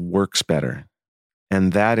way that works better.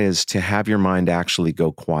 And that is to have your mind actually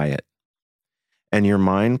go quiet. And your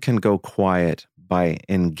mind can go quiet by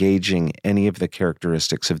engaging any of the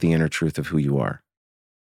characteristics of the inner truth of who you are.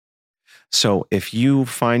 So if you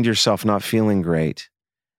find yourself not feeling great,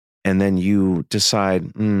 and then you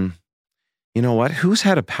decide, you know what? Who's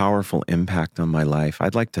had a powerful impact on my life?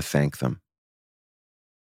 I'd like to thank them.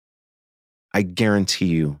 I guarantee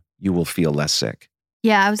you will feel less sick.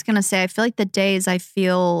 Yeah, I was going to say, I feel like the days I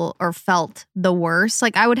feel or felt the worst,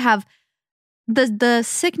 like I would have the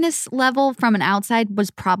sickness level from an outside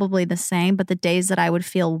was probably the same, but the days that I would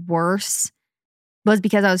feel worse was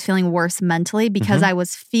because I was feeling worse mentally because I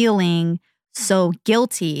was feeling so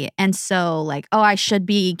guilty and so like, oh, I should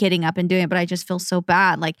be getting up and doing it, but I just feel so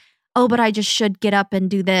bad. Like, oh, but I just should get up and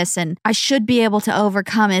do this and I should be able to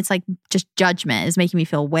overcome it. It's like just judgment is making me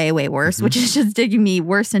feel way, way worse, which is just digging me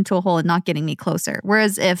worse into a hole and not getting me closer.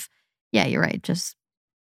 Whereas if, yeah, you're right, just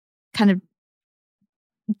kind of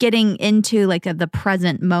getting into like the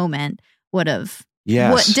present moment would have,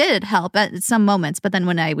 what did help at some moments, but then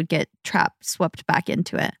when I would get swept back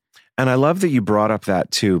into it. And I love that you brought up that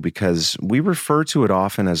too, because we refer to it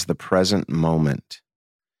often as the present moment,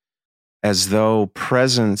 as though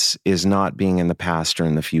presence is not being in the past or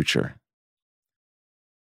in the future.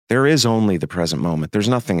 There is only the present moment. There's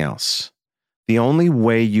nothing else. The only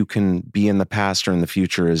way you can be in the past or in the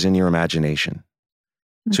future is in your imagination.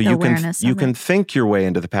 So you can think your way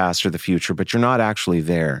into the past or the future, but you're not actually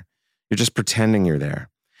there. You're just pretending you're there.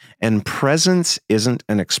 And presence isn't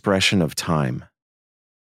an expression of time.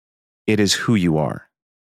 It is who you are.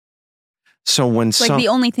 So when it's like the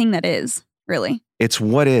only thing that is, really. It's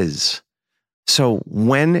what is. So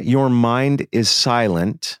when your mind is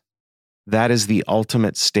silent, that is the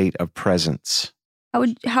ultimate state of presence.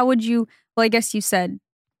 How would you, well, I guess you said,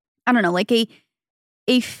 I don't know, like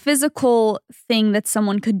a physical thing that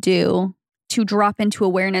someone could do to drop into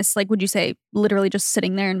awareness, like would you say literally just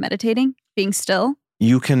sitting there and meditating, being still?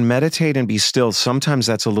 You can meditate and be still. Sometimes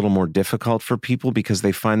that's a little more difficult for people because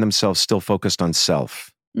they find themselves still focused on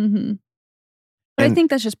self. Mm-hmm. But I think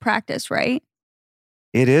that's just practice, right?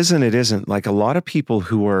 It is and it isn't. Like a lot of people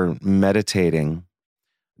who are meditating,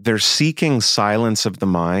 they're seeking silence of the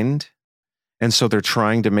mind. And so they're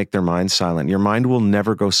trying to make their mind silent. Your mind will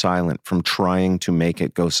never go silent from trying to make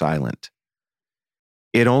it go silent.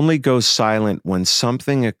 It only goes silent when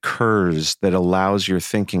something occurs that allows your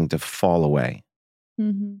thinking to fall away.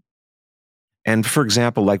 Mm-hmm. And for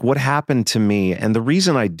example, like what happened to me, and the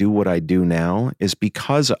reason I do what I do now is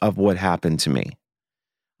because of what happened to me.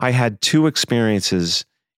 I had 2 experiences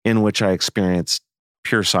in which I experienced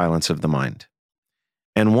pure silence of the mind.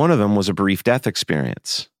 And one of them was a brief death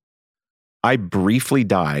experience. I briefly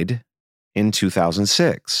died in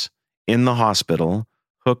 2006 in the hospital,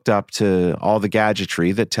 hooked up to all the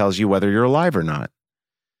gadgetry that tells you whether you're alive or not.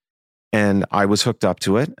 And I was hooked up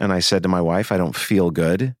to it. And I said to my wife, I don't feel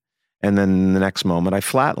good. And then the next moment I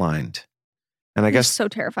flatlined. And I guess so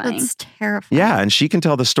terrifying. That's terrifying. yeah, and she can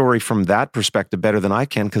tell the story from that perspective better than I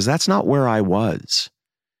can because that's not where I was.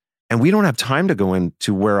 And we don't have time to go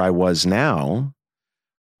into where I was now,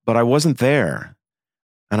 but I wasn't there.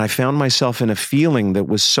 And I found myself in a feeling that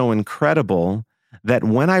was so incredible that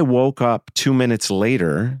when I woke up 2 minutes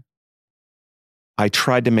later, I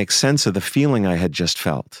tried to make sense of the feeling I had just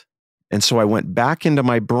felt. And so I went back into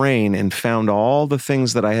my brain and found all the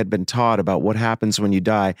things that I had been taught about what happens when you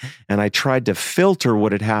die. And I tried to filter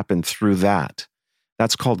what had happened through that.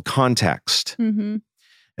 That's called context. Mm-hmm.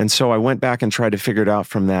 And so I went back and tried to figure it out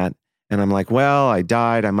from that. And I'm like, well, I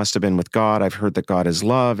died. I must have been with God. I've heard that God is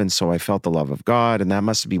love. And so I felt the love of God. And that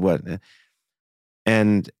must be what.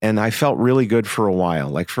 And I felt really good for a while,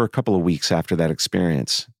 like for a couple of weeks after that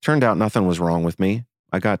experience. Turned out nothing was wrong with me.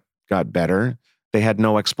 I got better. They had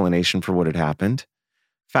no explanation for what had happened.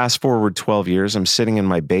 Fast forward 12 years, I'm sitting in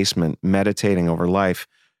my basement meditating over life.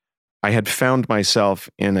 I had found myself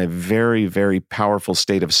in a very, very powerful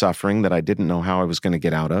state of suffering that I didn't know how I was going to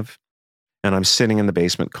get out of. And I'm sitting in the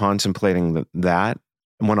basement contemplating that.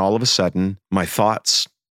 And when all of a sudden, my thoughts,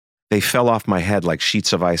 they fell off my head like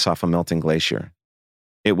sheets of ice off a melting glacier.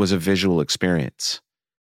 It was a visual experience.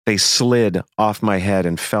 They slid off my head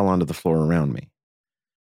and fell onto the floor around me.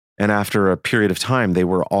 And after a period of time, they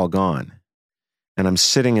were all gone. And I'm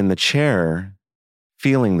sitting in the chair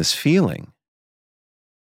feeling this feeling.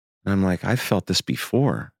 And I'm like, I've felt this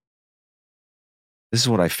before. This is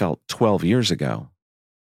what I felt 12 years ago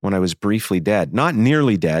when I was briefly dead. Not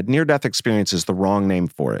nearly dead. Near-death experience is the wrong name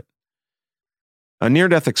for it. A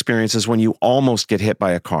near-death experience is when you almost get hit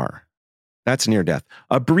by a car. That's near-death.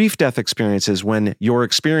 A brief death experience is when your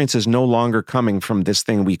experience is no longer coming from this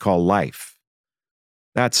thing we call life.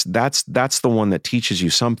 That's the one that teaches you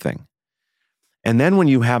something. And then when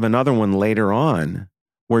you have another one later on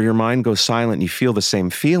where your mind goes silent and you feel the same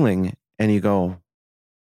feeling and you go,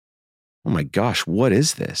 oh my gosh, what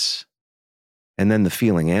is this? And then the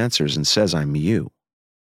feeling answers and says, I'm you.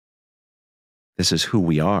 This is who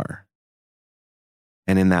we are.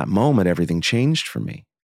 And in that moment, everything changed for me.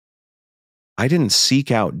 I didn't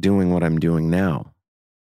seek out doing what I'm doing now.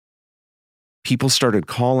 People started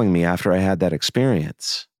calling me after I had that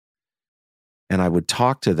experience. And I would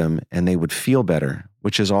talk to them and they would feel better,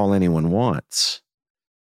 which is all anyone wants.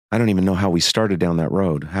 I don't even know how we started down that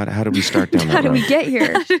road. How did we start down that road? How did we get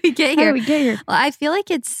here? How did we get here? Well, I feel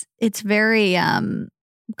like it's very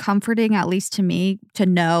comforting, at least to me, to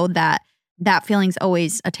know that that feeling's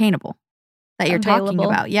always attainable, that you're talking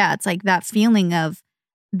about. Yeah, it's like that feeling of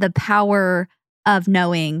the power of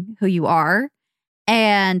knowing who you are.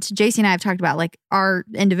 And Jaci and I have talked about like our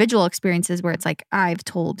individual experiences where it's like I've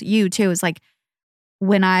told you too, is like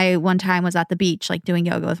when I one time was at the beach, like doing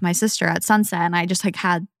yoga with my sister at sunset, and I just like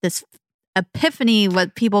had this epiphany,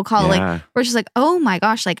 what people call like, where it's just like, oh my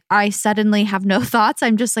gosh, like I suddenly have no thoughts.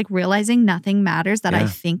 I'm just like realizing nothing matters that I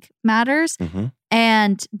think matters. Mm-hmm.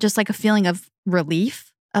 And just like a feeling of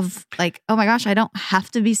relief of like, oh my gosh, I don't have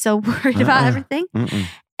to be so worried about everything. Mm-mm.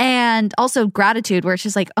 And also gratitude, where it's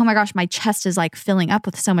just like, oh my gosh, my chest is like filling up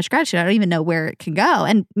with so much gratitude. I don't even know where it can go.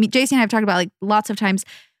 And Jaci and I have talked about like lots of times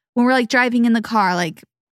when we're like driving in the car, like,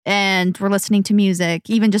 and we're listening to music,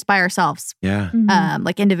 even just by ourselves. Yeah.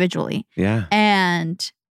 Like individually. Yeah.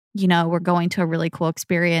 And, you know, we're going to a really cool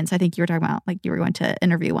experience. I think you were talking about like you were going to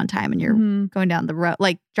interview one time and you're going down the road,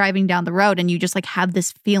 like driving down the road, and you just like have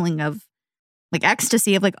this feeling of like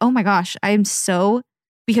ecstasy of like, oh my gosh, I'm so,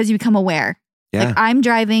 because you become aware. Yeah. Like I'm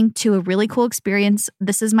driving to a really cool experience.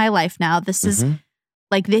 This is my life now. This is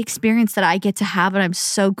like the experience that I get to have, and I'm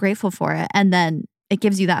so grateful for it. And then it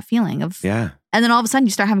gives you that feeling of, and then all of a sudden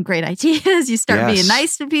you start having great ideas. You start being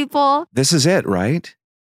nice to people. This is it, right?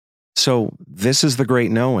 So this is the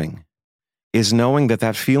great knowing, is knowing that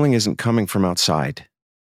that feeling isn't coming from outside.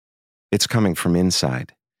 It's coming from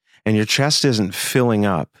inside. And your chest isn't filling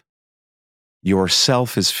up.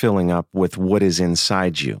 Yourself is filling up with what is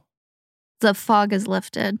inside you. The fog is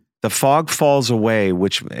lifted. The fog falls away,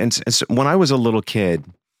 which, and when I was a little kid,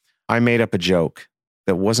 I made up a joke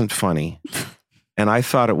that wasn't funny. And I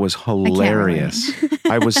thought it was hilarious.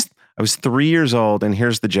 I was 3 years old, and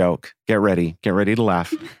here's the joke. Get ready to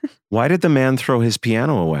laugh. Why did the man throw his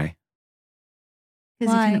piano away?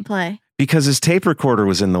 Because he couldn't play. Because his tape recorder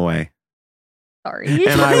was in the way. Sorry.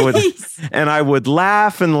 And I would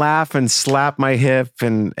laugh and slap my hip,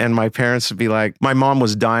 and my parents would be like, my mom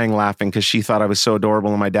was dying laughing because she thought I was so adorable,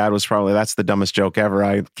 and my dad was probably, that's the dumbest joke ever.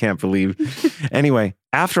 I can't believe. Anyway,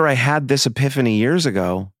 after I had this epiphany years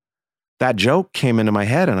ago, that joke came into my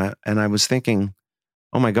head, and I was thinking,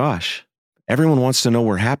 oh my gosh, everyone wants to know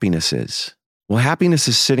where happiness is. Well, happiness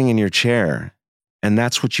is sitting in your chair, and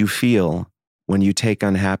that's what you feel when you take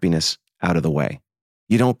unhappiness out of the way.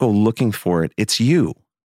 You don't go looking for it. It's you.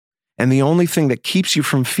 And the only thing that keeps you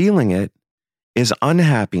from feeling it is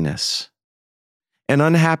unhappiness. And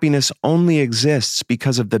unhappiness only exists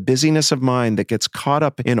because of the busyness of mind that gets caught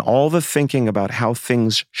up in all the thinking about how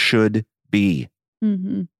things should be.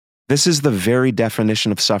 Mm-hmm. This is the very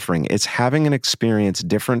definition of suffering. It's having an experience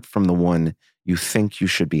different from the one you think you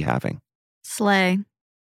should be having. Slay.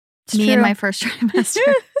 It's Me true. in my first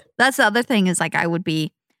trimester. That's the other thing is like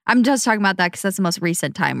I'm just talking about that because that's the most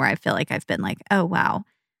recent time where I feel like I've been like, oh, wow,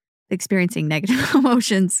 experiencing negative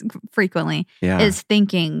emotions frequently is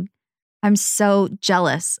thinking I'm so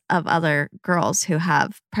jealous of other girls who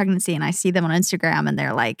have pregnancy and I see them on Instagram and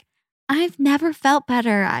they're like, I've never felt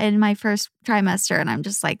better in my first trimester. And I'm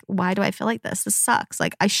just like, why do I feel like this? This sucks.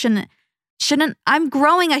 Like I shouldn't, I'm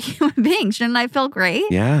growing a human being. Shouldn't I feel great?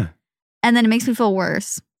 Yeah. And then it makes me feel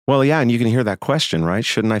worse. Well, yeah. And you can hear that question, right?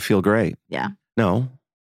 Shouldn't I feel great? Yeah. No.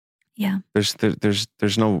 Yeah.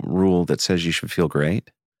 There's no rule that says you should feel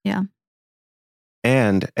great. Yeah.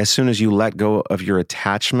 And as soon as you let go of your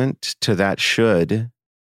attachment to that should,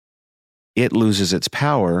 it loses its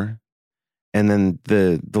power. And then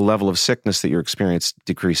the level of sickness that you experience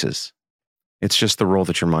decreases. It's just the role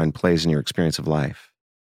that your mind plays in your experience of life.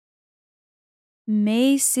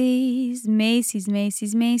 Macy's.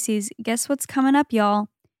 Guess what's coming up, y'all?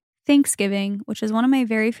 Thanksgiving, which is one of my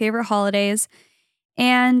very favorite holidays.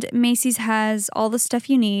 And Macy's has all the stuff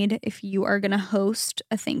you need if you are going to host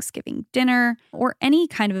a Thanksgiving dinner or any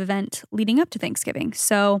kind of event leading up to Thanksgiving.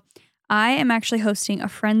 So I am actually hosting a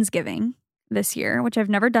Friendsgiving this year, which I've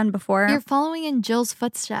never done before. You're following in Jill's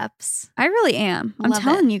footsteps. I really am. I'm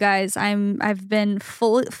telling you guys, I've been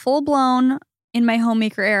full blown in my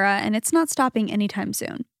homemaker era, and it's not stopping anytime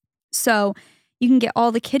soon. So you can get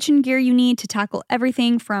all the kitchen gear you need to tackle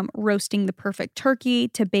everything from roasting the perfect turkey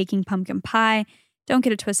to baking pumpkin pie. Don't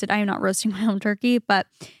get it twisted. I am not roasting my own turkey, but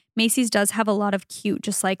Macy's does have a lot of cute,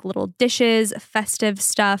 just like little dishes, festive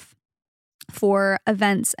stuff for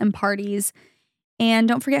events and parties. And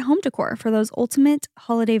don't forget home decor for those ultimate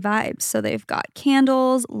holiday vibes. So they've got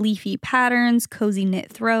candles, leafy patterns, cozy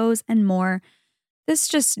knit throws, and more. This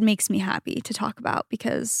just makes me happy to talk about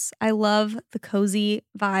because I love the cozy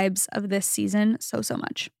vibes of this season so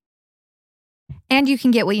much. And you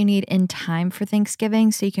can get what you need in time for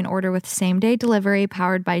Thanksgiving. So you can order with same-day delivery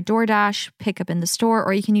powered by DoorDash, pick up in the store,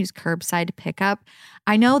 or you can use curbside pickup.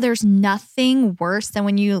 I know there's nothing worse than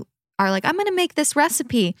when you are like, I'm going to make this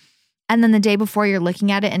recipe. And then the day before you're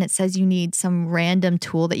looking at it and it says you need some random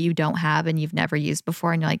tool that you don't have and you've never used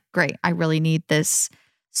before. And you're like, great, I really need this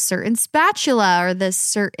certain spatula or this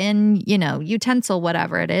certain, utensil,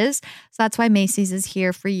 whatever it is. So that's why Macy's is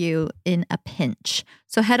here for you in a pinch.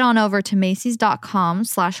 So head on over to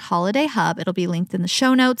Macys.com/holidayhub. It'll be linked in the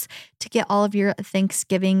show notes to get all of your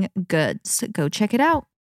Thanksgiving goods. Go check it out.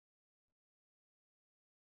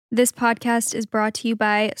 This podcast is brought to you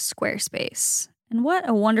by Squarespace. And what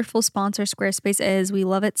a wonderful sponsor Squarespace is. We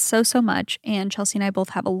love it so much. And Chelsea and I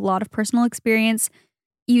both have a lot of personal experience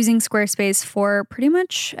using Squarespace for pretty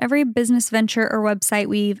much every business venture or website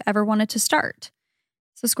we've ever wanted to start.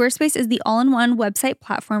 So Squarespace is the all-in-one website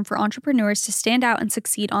platform for entrepreneurs to stand out and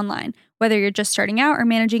succeed online. Whether you're just starting out or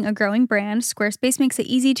managing a growing brand, Squarespace makes it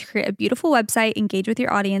easy to create a beautiful website, engage with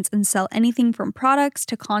your audience, and sell anything from products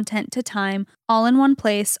to content to time, all in one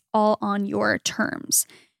place, all on your terms.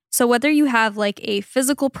 So whether you have like a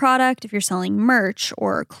physical product, if you're selling merch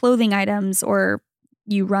or clothing items, or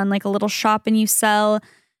you run like a little shop and you sell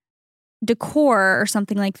decor or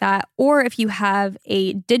something like that, or if you have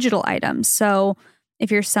a digital item. So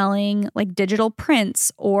if you're selling like digital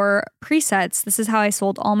prints or presets, this is how I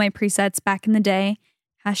sold all my presets back in the day.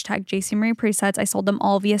 #JC Marie presets. I sold them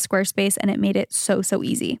all via Squarespace and it made it so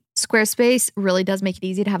easy. Squarespace really does make it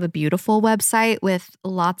easy to have a beautiful website with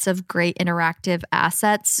lots of great interactive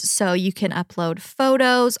assets. So you can upload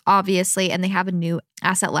photos, obviously, and they have a new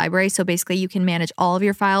asset library. So basically you can manage all of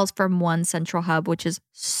your files from one central hub, which is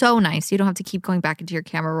so nice. You don't have to keep going back into your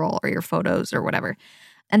camera roll or your photos or whatever.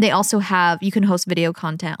 And they also have, you can host video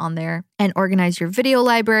content on there and organize your video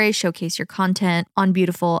library, showcase your content on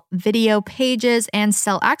beautiful video pages, and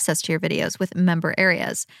sell access to your videos with member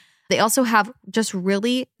areas. They also have just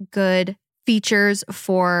really good features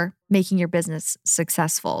for making your business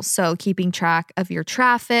successful. So keeping track of your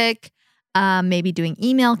traffic, maybe doing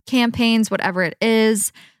email campaigns, whatever it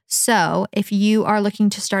is. So if you are looking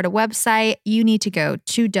to start a website, you need to go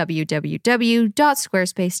to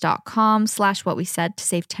www.squarespace.com/whatwesaid to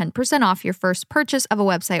save 10% off your first purchase of a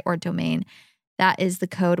website or domain. That is the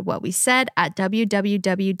code whatwesaid at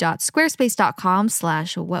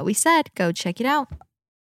www.squarespace.com/whatwesaid. Go check it out.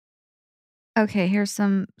 Okay, here's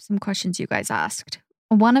some questions you guys asked.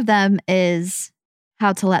 One of them is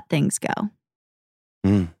how to let things go.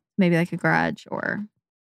 Maybe like a grudge or...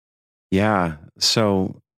 Yeah.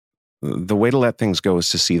 So the way to let things go is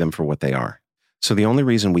to see them for what they are. So the only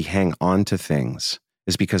reason we hang on to things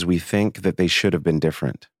is because we think that they should have been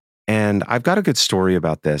different. And I've got a good story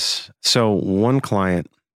about this. So one client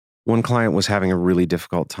was having a really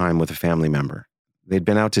difficult time with a family member. They'd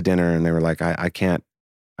been out to dinner and they were like, I can't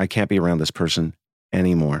be around this person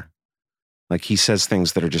anymore. Like, he says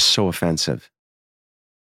things that are just so offensive.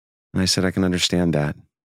 And I said, I can understand that.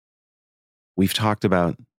 We've talked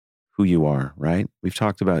about who you are, right? We've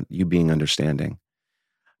talked about you being understanding.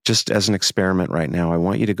 Just as an experiment right now, I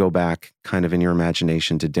want you to go back kind of in your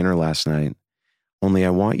imagination to dinner last night. Only I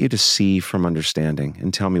want you to see from understanding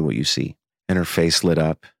and tell me what you see. And her face lit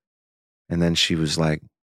up. And then she was like,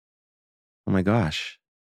 oh my gosh,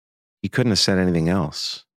 he couldn't have said anything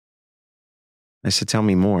else. I said, tell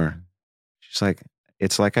me more. She's like,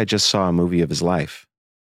 it's like I just saw a movie of his life.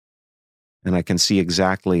 And I can see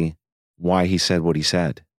exactly why he said what he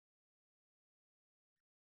said.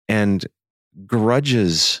 And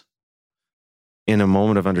grudges in a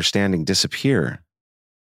moment of understanding disappear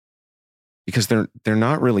because they're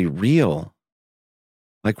not really real.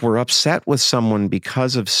 Like, we're upset with someone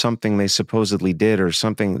because of something they supposedly did or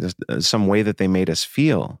some way that they made us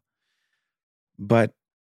feel. But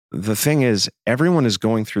the thing is, everyone is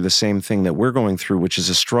going through the same thing that we're going through, which is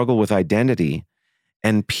a struggle with identity.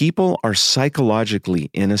 And people are psychologically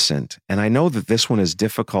innocent. And I know that this one is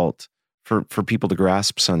difficult for people to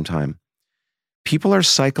grasp sometime. People are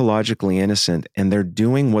psychologically innocent, and they're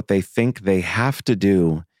doing what they think they have to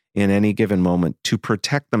do in any given moment to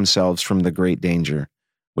protect themselves from the great danger,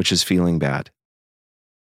 which is feeling bad.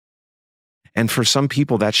 And for some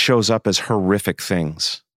people, that shows up as horrific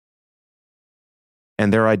things.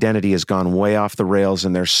 And their identity has gone way off the rails,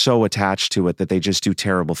 and they're so attached to it that they just do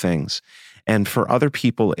terrible things. And for other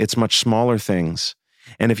people, it's much smaller things.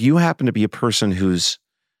 And if you happen to be a person whose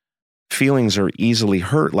feelings are easily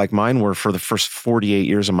hurt, like mine were for the first 48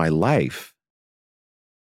 years of my life,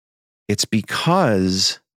 it's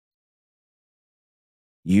because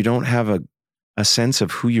you don't have a sense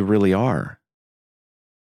of who you really are.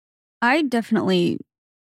 I definitely,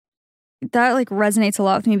 that like resonates a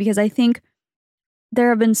lot with me because I think there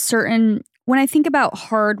have been certain, when I think about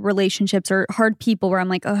hard relationships or hard people where I'm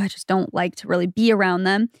like, oh, I just don't like to really be around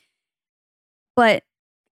them. But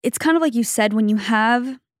it's kind of like you said, when you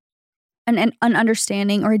have an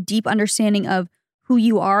understanding or a deep understanding of who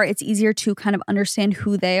you are, it's easier to kind of understand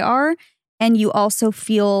who they are. And you also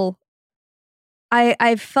feel,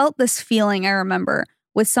 I've felt this feeling, I remember,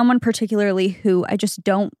 with someone particularly who I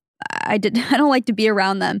don't like to be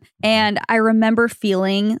around them. And I remember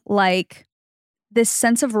feeling like this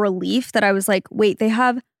sense of relief that I was like, wait, they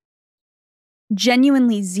have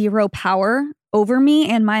genuinely zero power over me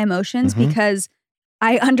and my emotions because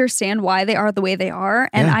I understand why they are the way they are.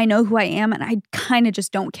 And I know who I am, and I kind of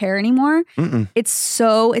just don't care anymore. It's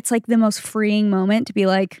like the most freeing moment to be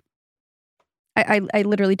like, I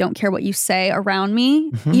literally don't care what you say around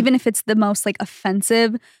me, even if it's the most like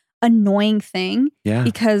offensive, annoying thing,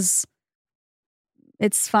 because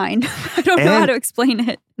it's fine. I don't know how to explain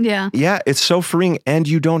it. Yeah. Yeah, it's so freeing, and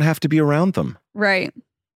you don't have to be around them. Right.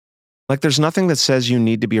 Like, there's nothing that says you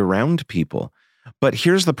need to be around people. But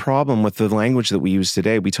here's the problem with the language that we use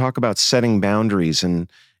today. We talk about setting boundaries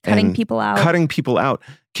and cutting people out.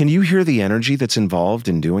 Can you hear the energy that's involved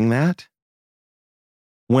in doing that?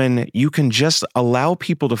 When you can just allow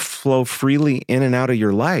people to flow freely in and out of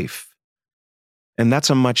your life. And that's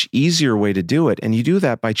a much easier way to do it. And you do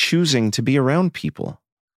that by choosing to be around people.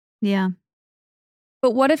 Yeah.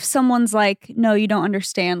 But what if someone's like, no, you don't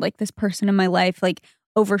understand, like this person in my life like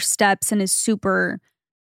oversteps and is super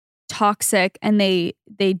toxic, and they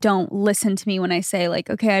don't listen to me when I say like,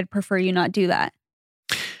 okay, I'd prefer you not do that.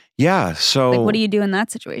 Yeah. So like, what do you do in that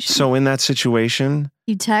situation? So in that situation,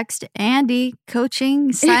 you text Andy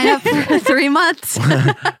coaching, sign up for 3 months.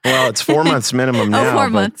 Well, it's 4 months minimum now. 4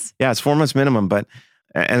 months. Yeah, it's 4 months minimum. But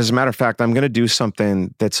as a matter of fact, I'm going to do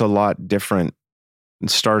something that's a lot different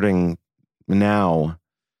starting now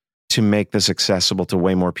to make this accessible to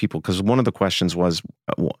way more people. Because one of the questions was,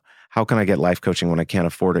 how can I get life coaching when I can't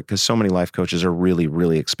afford it? Because so many life coaches are really,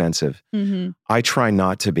 really expensive. I try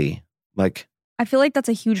not to be. Like, I feel like that's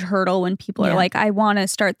a huge hurdle when people are like, I want to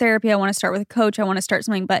start therapy. I want to start with a coach. I want to start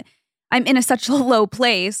something, but I'm in such a low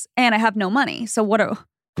place and I have no money. So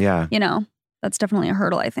that's definitely a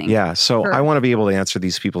hurdle, I think. Yeah. So I want to be able to answer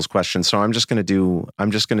these people's questions. So I'm just going to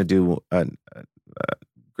do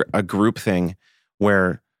a group thing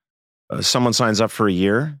where someone signs up for a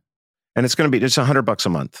year, And it's $100 a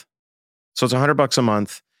month. So it's $100 a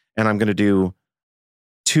month, and I'm going to do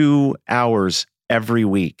 2 hours every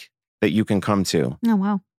week that you can come to. Oh,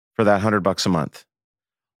 wow. For that $100 a month.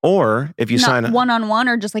 Or if you sign up one-on-one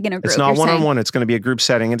or just like in a group. It's not one-on-one. It's going to be a group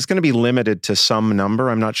setting. It's going to be limited to some number.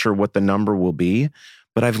 I'm not sure what the number will be,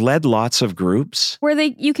 but I've led lots of groups where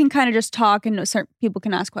you can kind of just talk and certain people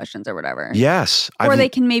can ask questions or whatever. Yes. Or they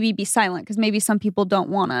can maybe be silent because maybe some people don't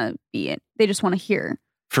want to be it. They just want to hear.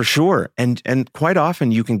 For sure. And quite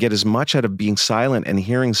often you can get as much out of being silent and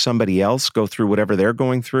hearing somebody else go through whatever they're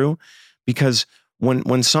going through, because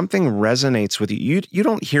when something resonates with you, you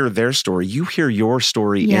don't hear their story. You hear your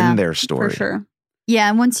story in their story. For sure. Yeah.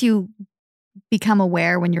 And once you become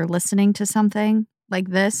aware when you're listening to something like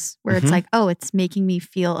this, where it's like, oh, it's making me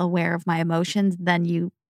feel aware of my emotions, then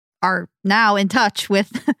you are now in touch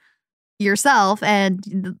with yourself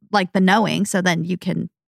and like the knowing. So then you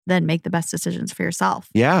can then make the best decisions for yourself.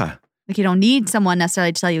 Yeah. Like you don't need someone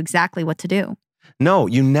necessarily to tell you exactly what to do. No,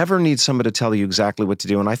 you never need somebody to tell you exactly what to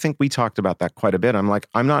do. And I think we talked about that quite a bit. I'm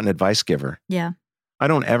not an advice giver. Yeah. I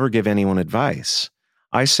don't ever give anyone advice.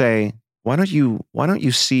 I say, why don't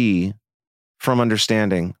you see from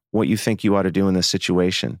understanding what you think you ought to do in this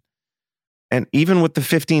situation? And even with the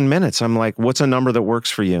 15 minutes, I'm like, what's a number that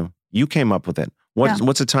works for you? You came up with it.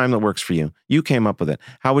 What's a time that works for you? You came up with it.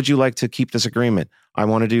 How would you like to keep this agreement? I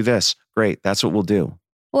want to do this. Great. That's what we'll do.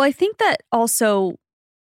 Well, I think that also,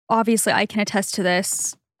 obviously, I can attest to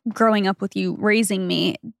this growing up with you, raising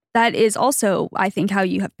me. That is also, I think, how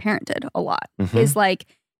you have parented a lot. Is like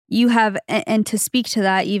you have, and to speak to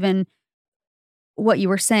that, even what you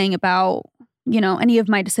were saying about, any of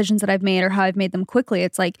my decisions that I've made or how I've made them quickly,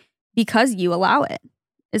 it's like because you allow it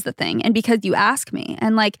is the thing. And because you ask me.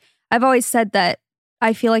 And like, I've always said that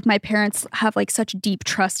I feel like my parents have like such deep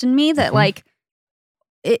trust in me that like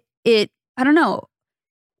it, I don't know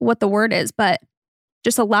what the word is, but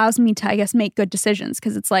just allows me to, I guess, make good decisions.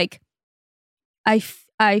 Cause it's like, I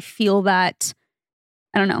feel that,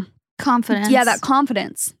 I don't know. Confidence. Yeah, that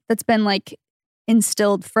confidence that's been like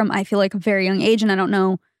instilled from, I feel like, a very young age. And I don't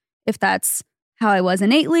know if that's how I was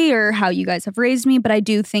innately or how you guys have raised me, but I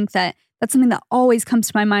do think that that's something that always comes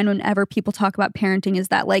to my mind whenever people talk about parenting, is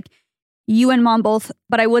that like you and mom both,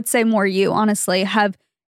 but I would say more you, honestly, have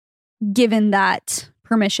given that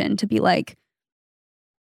permission to be like,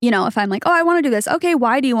 if I'm like, oh, I want to do this. Okay,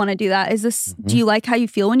 why do you want to do that? Is this, do you like how you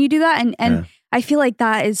feel when you do that? And I feel like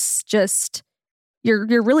that is just, you're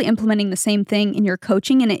really implementing the same thing in your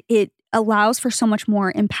coaching, and it allows for so much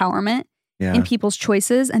more empowerment in people's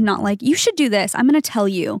choices, and not like, you should do this. I'm going to tell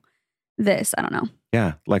you this. I don't know.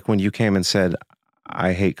 Yeah. Like when you came and said,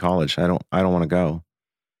 I hate college. I don't want to go.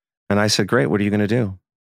 And I said, great. What are you going to do? And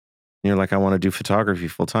you're like, I want to do photography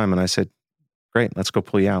full time. And I said, great, let's go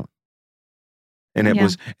pull you out. And it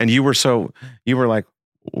was, and you were like,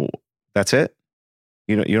 that's it?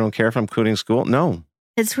 You don't care if I'm quitting school? No.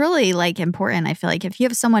 It's really like important. I feel like if you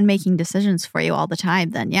have someone making decisions for you all the time,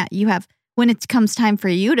 then you have, when it comes time for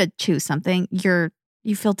you to choose something,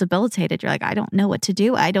 you feel debilitated. You're like, I don't know what to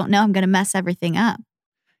do. I don't know. I'm going to mess everything up.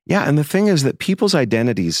 Yeah. And the thing is that people's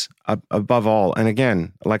identities above all, and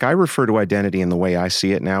again, like I refer to identity in the way I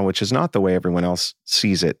see it now, which is not the way everyone else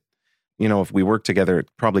sees it. If we work together, it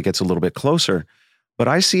probably gets a little bit closer. But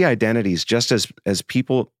I see identities just as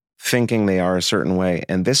people thinking they are a certain way.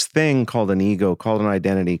 And this thing called an ego, called an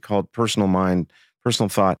identity, called personal mind, personal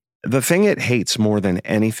thought, the thing it hates more than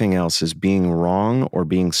anything else is being wrong or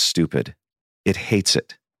being stupid. It hates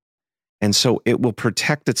it. And so it will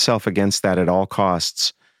protect itself against that at all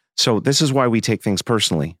costs. So this is why we take things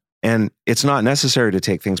personally. And it's not necessary to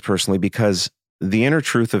take things personally, because the inner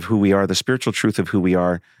truth of who we are, the spiritual truth of who we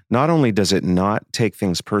are, not only does it not take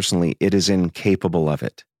things personally, it is incapable of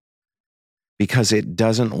it. Because it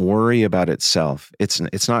doesn't worry about itself.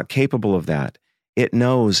 It's not capable of that. It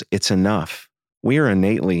knows it's enough. We are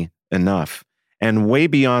innately enough, and way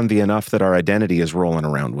beyond the enough that our identity is rolling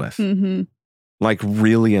around with. Like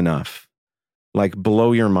really enough, like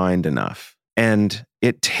blow your mind enough. And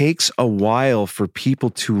it takes a while for people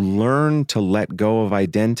to learn to let go of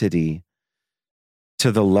identity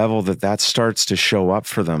to the level that starts to show up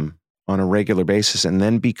for them on a regular basis, and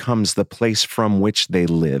then becomes the place from which they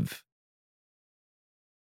live.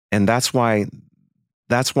 And that's why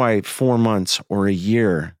 4 months or a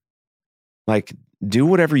year, like do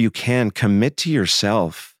whatever you can, commit to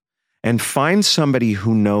yourself, and find somebody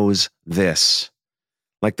who knows this.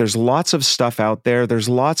 Like there's lots of stuff out there. There's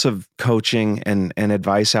lots of coaching and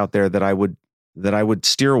advice out there that I would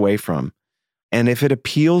steer away from. And if it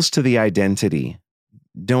appeals to the identity,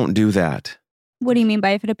 don't do that. What do you mean by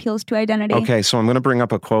if it appeals to identity? Okay, so I'm going to bring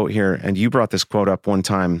up a quote here, and you brought this quote up one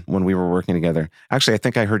time when we were working together. Actually, I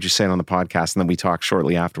think I heard you say it on the podcast, and then we talked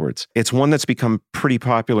shortly afterwards. It's one that's become pretty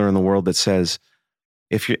popular in the world that says,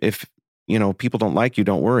 if people don't like you,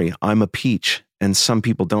 don't worry. I'm a peach, and some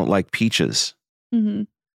people don't like peaches. Mm-hmm.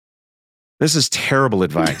 This is terrible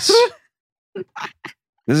advice.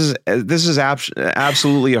 This is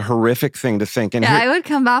absolutely a horrific thing to think. And I would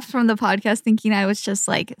come off from the podcast thinking I was just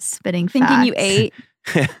like spitting thinking facts. you ate.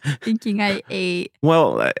 Thinking I ate.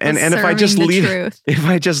 Well, and if I just leave it at He's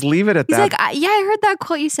that. like, I heard that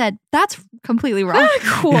quote you said. That's completely wrong.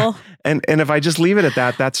 Cool. Yeah. And if I just leave it at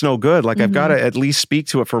that, that's no good. Like I've got to at least speak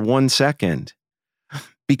to it for 1 second.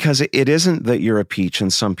 Because it isn't that you're a peach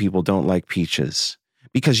and some people don't like peaches.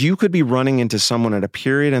 Because you could be running into someone at a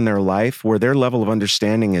period in their life where their level of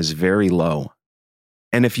understanding is very low.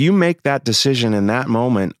 And if you make that decision in that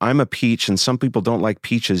moment, I'm a peach and some people don't like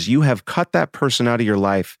peaches, you have cut that person out of your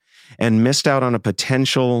life and missed out on a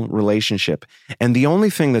potential relationship. And the only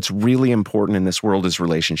thing that's really important in this world is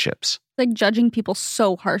relationships. Like judging people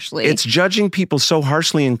so harshly. It's judging people so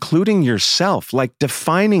harshly, including yourself, like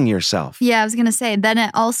defining yourself. Yeah, I was going to say, then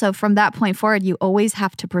it also, from that point forward, you always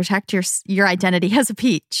have to protect your identity as a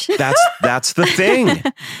peach. That's the thing.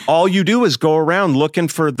 All you do is go around looking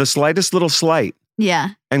for the slightest little slight.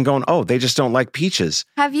 Yeah. And going, oh, they just don't like peaches.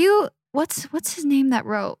 Have you, what's his name that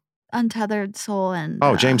wrote Untethered Soul and...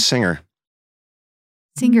 Oh, James Singer.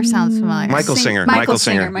 Singer sounds familiar. Michael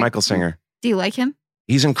Singer. Do you like him?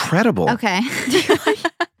 He's incredible. Okay. I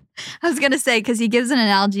was going to say, because he gives an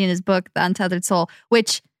analogy in his book, The Untethered Soul,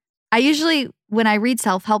 which I usually, when I read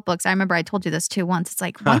self-help books, I remember I told you this too once. It's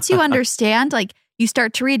like, once you understand, like you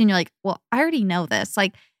start to read and you're like, well, I already know this.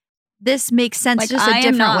 Like this makes sense like, just a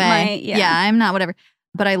different way. Yeah, I'm not whatever.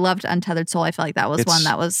 But I loved Untethered Soul. I feel like that was one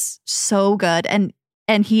that was so good. And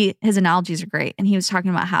his analogies are great. And he was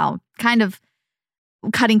talking about how kind of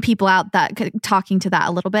cutting people out, talking to that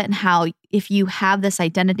a little bit, and how if you have this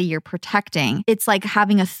identity you're protecting, it's like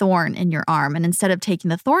having a thorn in your arm. And instead of taking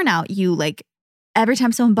the thorn out, you like every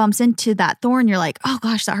time someone bumps into that thorn, you're like, oh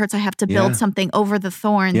gosh, that hurts. I have to build something over the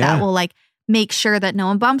thorn that will like make sure that no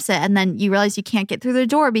one bumps it. And then you realize you can't get through the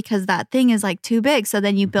door because that thing is like too big. So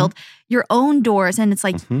then you build your own doors, and it's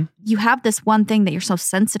like you have this one thing that you're so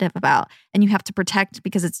sensitive about and you have to protect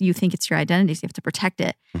because you think it's your identity. So you have to protect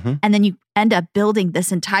it. And then you end up building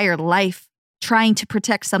this entire life trying to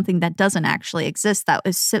protect something that doesn't actually exist. That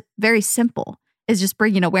is very simple. Is just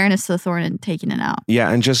bringing awareness to the thorn and taking it out. Yeah.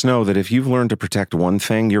 And just know that if you've learned to protect one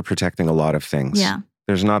thing, you're protecting a lot of things. Yeah.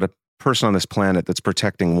 There's not a person on this planet that's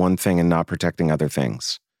protecting one thing and not protecting other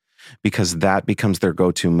things, because that becomes their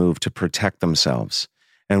go-to move to protect themselves.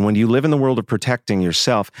 And when you live in the world of protecting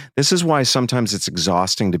yourself, this is why sometimes it's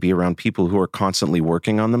exhausting to be around people who are constantly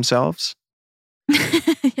working on themselves.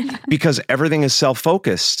 Because everything is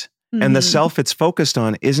self-focused, and the self it's focused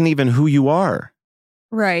on isn't even who you are.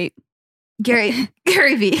 Right. Gary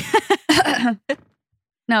V.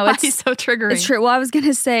 No, it's so triggering. It's true. Well, I was going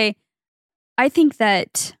to say, I think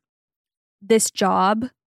that this job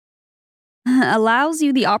allows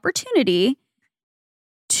you the opportunity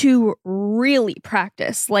to really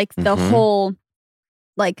practice like the whole,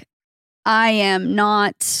 like, I am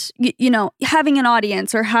not, having an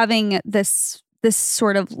audience or having this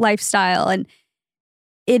sort of lifestyle. And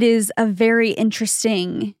it is a very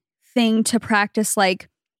interesting thing to practice. Like,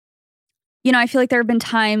 I feel like there have been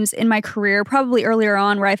times in my career, probably earlier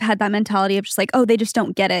on, where I've had that mentality of just like, oh, they just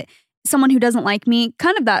don't get it. Someone who doesn't like me,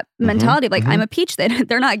 kind of that mentality of like, I'm a peach,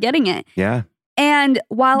 they're not getting it. Yeah. And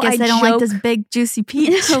while I don't like this big juicy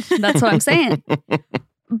peach. That's what I'm saying.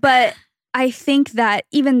 But I think that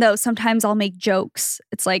even though sometimes I'll make jokes,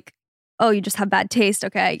 it's like, oh, you just have bad taste.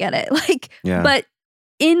 Okay, I get it. Like, but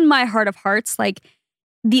in my heart of hearts, like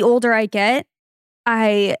the older I get,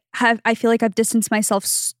 I feel like I've distanced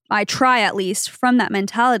myself. I try at least from that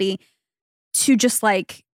mentality to just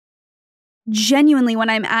like genuinely, when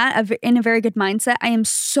I'm in a very good mindset, I am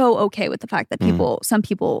so okay with the fact that some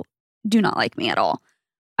people do not like me at all.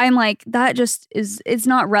 I'm like, that just it's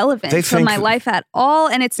not relevant to my life at all.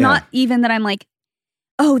 And it's not even that I'm like,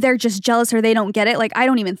 oh, they're just jealous or they don't get it. Like, I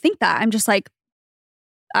don't even think that. I'm just like,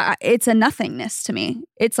 it's a nothingness to me.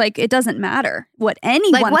 It's like, it doesn't matter what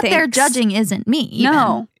anyone like what thinks. they're judging isn't me. Even.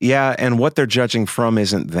 No. Yeah. And what they're judging from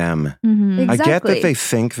isn't them. Exactly. I get that they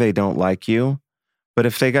think they don't like you, but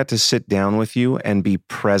if they got to sit down with you and be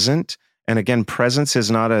present, and again, presence is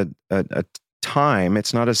not a time.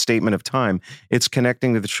 It's not a statement of time. It's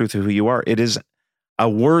connecting to the truth of who you are. It is a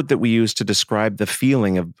word that we use to describe the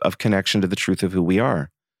feeling of connection to the truth of who we are.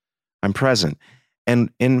 I'm present.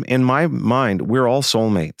 And in my mind, we're all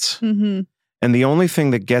soulmates. And the only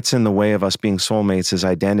thing that gets in the way of us being soulmates is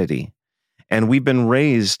identity. And we've been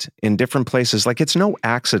raised in different places. Like, it's no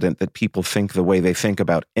accident that people think the way they think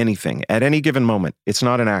about anything at any given moment. It's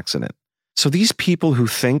not an accident. So these people who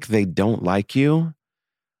think they don't like you,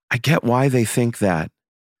 I get why they think that.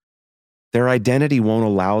 Their identity won't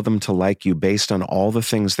allow them to like you based on all the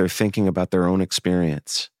things they're thinking about their own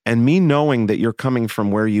experience. And me knowing that you're coming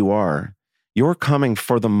from where you are, you're coming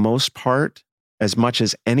for the most part, as much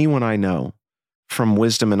as anyone I know, from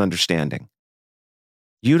wisdom and understanding.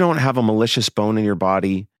 You don't have a malicious bone in your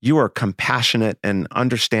body. You are compassionate and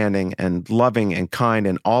understanding and loving and kind,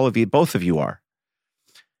 and all of you, both of you are.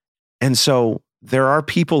 And so there are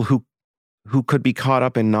people who could be caught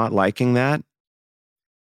up in not liking that,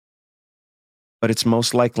 but it's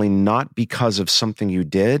most likely not because of something you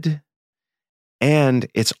did. And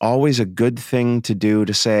it's always a good thing to do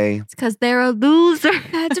to say, It's because they're a loser.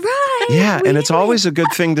 That's right. yeah. And it's always a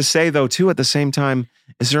good thing to say, though, too, at the same time,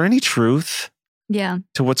 is there any truth Yeah.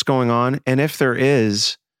 to what's going on? And if there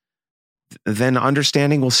is, then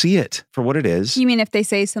understanding will see it for what it is. You mean if they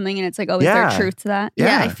say something and it's like, oh, is Yeah. there truth to that? Yeah.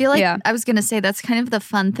 I Yeah. feel like Yeah. I was going to say that's kind of the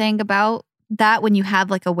fun thing about that when you have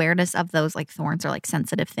like awareness of those like thorns or like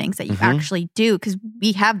sensitive things that you Mhm. actually do. Because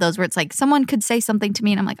we have those where it's like someone could say something to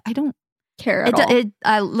me and I'm like, I don't Care at all. It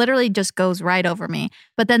literally just goes right over me.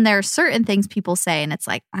 But then there are certain things people say, and it's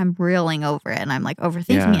like I'm reeling over it, and I'm like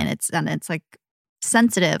overthinking Yeah. it. And it's like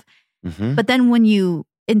sensitive. Mhm. But then when you,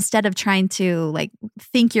 instead of trying to like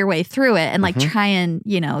think your way through it and like Mhm. try and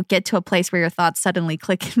get to a place where your thoughts suddenly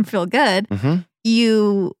click and feel good, Mhm.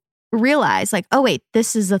 you realize like, oh wait,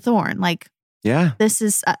 this is a thorn. Like Yeah. this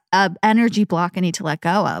is a energy block I need to let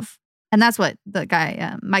go of. And that's what the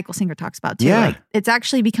guy, Michael Singer, talks about too. Yeah. Like it's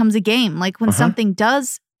actually becomes a game. Like when Uh-huh. something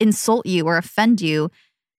does insult you or offend you,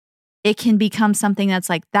 it can become something that's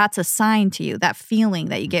like, that's a sign to you, that feeling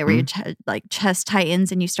that you get where your chest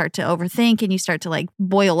tightens and you start to overthink and you start to like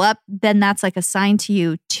boil up. Then that's like a sign to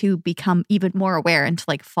you to become even more aware and to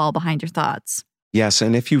like fall behind your thoughts. Yes.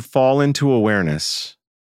 And if you fall into awareness,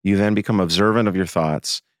 you then become observant of your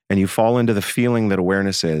thoughts and you fall into the feeling that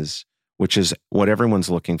awareness is, which is what everyone's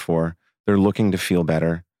looking for. They're looking to feel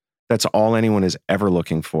better. That's all anyone is ever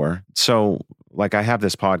looking for. So, like, I have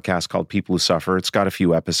this podcast called People Who Suffer. It's got a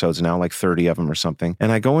few episodes now, like 30 of them or something.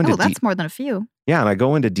 And I go into That's more than a few. yeah, and I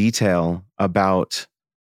go into detail about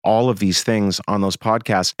all of these things on those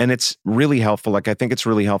podcasts. And it's really helpful. Like, I think it's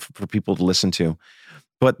really helpful for people to listen to.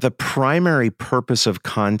 But the primary purpose of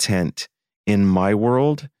content in my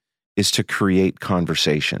world is to create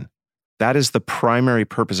conversation. That is the primary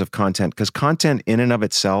purpose of content, because content in and of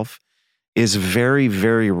itself is very,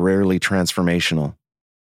 very rarely transformational.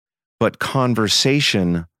 But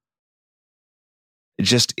conversation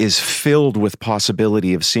just is filled with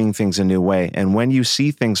possibility of seeing things a new way. And when you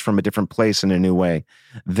see things from a different place in a new way,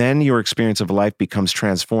 then your experience of life becomes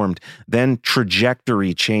transformed. Then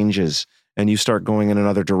trajectory changes and you start going in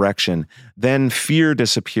another direction. Then fear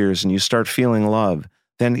disappears and you start feeling love.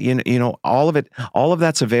 Then, all of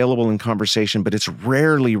that's available in conversation, but it's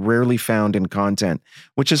rarely found in content,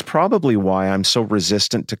 which is probably why I'm so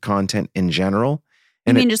resistant to content in general.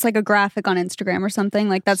 You mean just like a graphic on Instagram or something?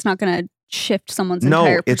 Like that's not going to shift someone's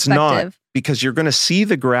entire it's perspective. not, because you're going to see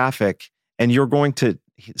the graphic and you're going to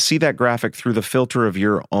see that graphic through the filter of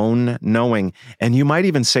your own knowing. And you might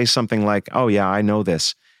even say something like, oh yeah, I know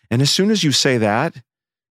this. And as soon as you say that,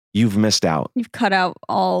 you've missed out. You've cut out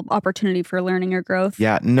all opportunity for learning or growth.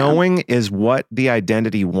 Yeah, knowing is what the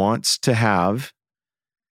identity wants to have,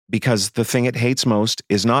 because the thing it hates most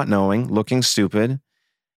is not knowing, looking stupid.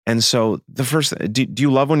 And so the first, do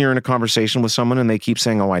you love when you're in a conversation with someone and they keep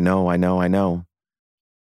saying, oh, I know. No.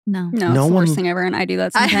 No, No it's the one- worst thing ever, and I do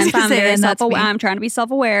that I was sometimes. gonna say, and that's me. I'm trying to be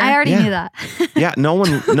self-aware. I already Yeah. knew that. Yeah, no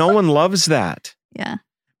one loves that. Yeah.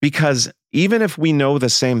 Because even if we know the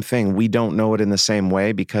same thing, we don't know it in the same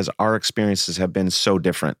way because our experiences have been so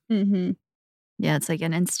different. Mm-hmm. Yeah, it's like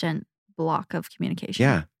an instant block of communication.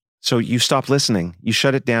 Yeah. So you stop listening, you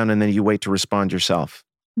shut it down, and then you wait to respond yourself.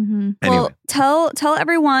 Mm-hmm. Anyway. Well, tell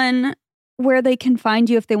everyone where they can find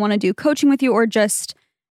you if they want to do coaching with you or just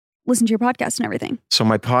listen to your podcast and everything. So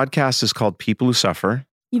my podcast is called People Who Suffer.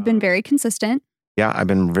 You've been very consistent. Yeah, I've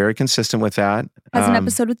been very consistent with that. Has an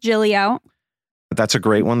episode with Jilly out. That's a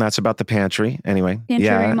great one. That's about the pantry. Anyway, Pantry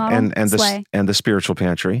yeah, remodel. and Slay. the spiritual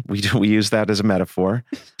pantry. We use that as a metaphor.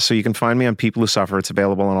 So you can find me on People Who Suffer. It's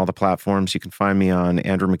available on all the platforms. You can find me on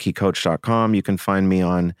andrewmckeecoach.com. You can find me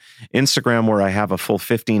on Instagram, where I have a full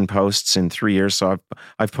 15 posts in 3 years. So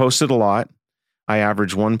I've posted a lot. I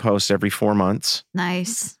average one post every 4 months.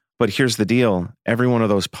 Nice. But here's the deal. Every one of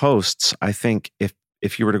those posts, I think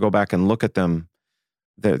if you were to go back and look at them,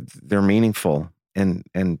 they're meaningful. And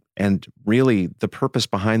really the purpose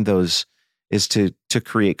behind those is to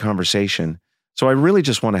create conversation. So I really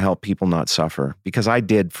just want to help people not suffer, because I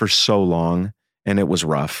did for so long and it was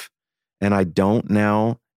rough. And I don't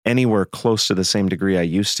now anywhere close to the same degree I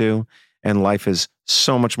used to. And life is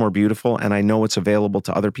so much more beautiful. And I know it's available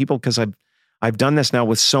to other people because I've done this now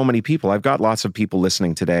with so many people. I've got lots of people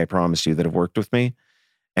listening today, I promise you, that have worked with me.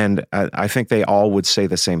 And I think they all would say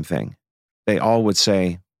the same thing. They all would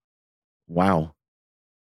say, wow,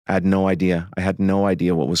 I had no idea. I had no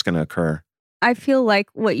idea what was going to occur. I feel like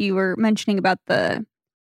what you were mentioning about I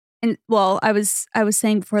was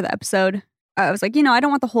saying before the episode, I was like, I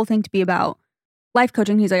don't want the whole thing to be about life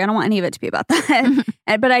coaching. He's like, I don't want any of it to be about that.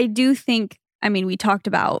 But I do think, we talked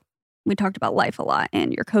about life a lot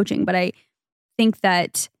and your coaching, but I think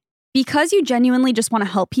that because you genuinely just want to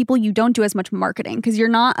help people, you don't do as much marketing, because you're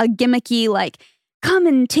not a gimmicky, like, come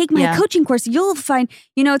and take my coaching course. You'll find,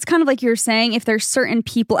 it's kind of like you're saying, if there's certain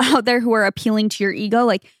people out there who are appealing to your ego,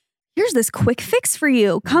 like, here's this quick fix for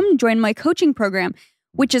you. Come join my coaching program,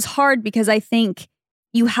 which is hard because I think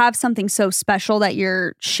you have something so special that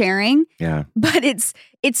you're sharing. Yeah. But it's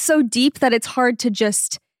so deep that it's hard to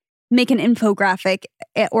just make an infographic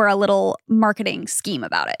or a little marketing scheme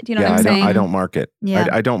about it. Do you know what I'm saying? I don't market. Yeah.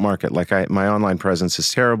 I don't market. Like my online presence is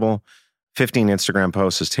terrible. 15 Instagram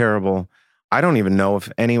posts is terrible. I don't even know if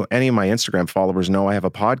any of my Instagram followers know I have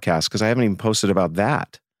a podcast, because I haven't even posted about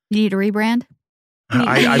that. You need a rebrand? You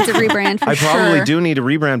need to rebrand for I probably sure. do need a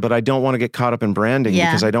rebrand, but I don't want to get caught up in branding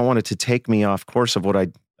because I don't want it to take me off course of what I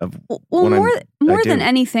more than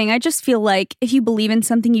anything, I just feel like if you believe in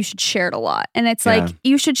something, you should share it a lot. And it's like,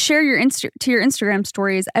 you should share your Instagram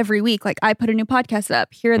stories every week. Like, I put a new podcast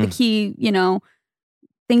up. Here are the key,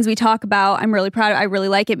 things we talk about. I'm really proud of it. I really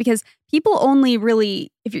like it, because people only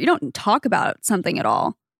really, if you don't talk about something at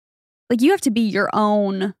all, like, you have to be your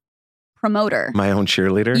own promoter. My own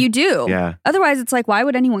cheerleader? You do. Yeah. Otherwise, it's like, why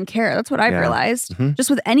would anyone care? That's what I've realized. Mm-hmm. Just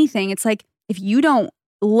with anything, it's like, if you don't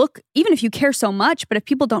look, even if you care so much, but if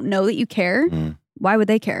people don't know that you care, why would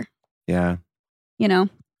they care? Yeah.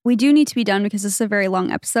 We do need to be done because this is a very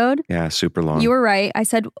long episode. Yeah, super long. You were right. I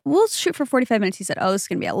said, we'll shoot for 45 minutes. He said, this is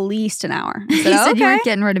going to be at least an hour. I said, He said okay. you weren't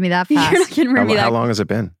getting rid of me that fast. You're not getting rid of me How long has it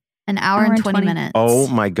been? An hour and 20 minutes. Oh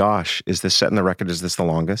my gosh. Is this setting the record? Is this the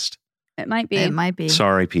longest? It might be. It might be.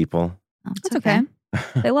 Sorry, people. Oh, It's okay.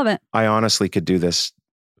 They love it. I honestly could do this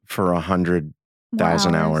for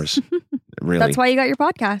 100,000 hours. Really. That's why you got your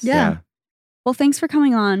podcast. Yeah. Well, thanks for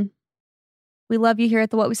coming on. We love you here at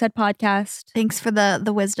the What We Said podcast. Thanks for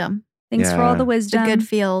the wisdom. Thanks for all the wisdom. The good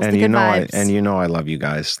feels, And the good vibes. I love you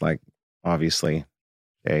guys. Like, obviously,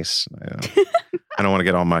 Case. I don't want to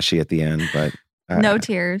get all mushy at the end, but no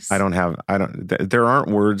tears. There aren't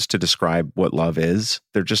words to describe what love is.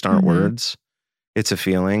 There just aren't words. It's a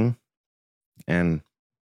feeling. And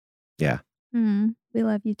yeah. We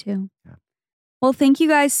love you too. Yeah. Well, thank you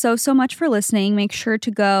guys so much for listening. Make sure to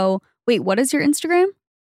go. Wait, what is your Instagram?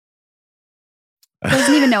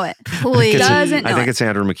 Doesn't even know it. Please. I think it's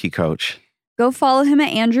Andrew McKee Coach. Go follow him at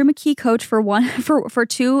Andrew McKee Coach for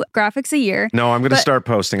 2 graphics a year. No, I'm going to start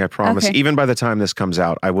posting, I promise. Okay. Even by the time this comes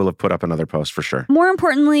out, I will have put up another post for sure. More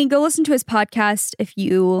importantly, go listen to his podcast if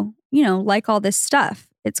you like all this stuff.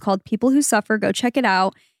 It's called People Who Suffer. Go check it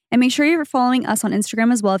out. And make sure you're following us on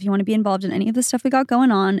Instagram as well if you want to be involved in any of the stuff we got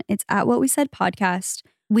going on. It's at What We Said Podcast.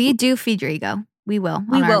 We do feed your ego. We will.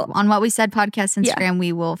 On What We Said Podcast Instagram,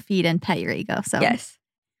 we will feed and pet your ego. So yes.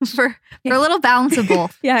 For a little balance of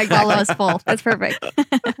both. Yeah, exactly. Follow us both. That's perfect.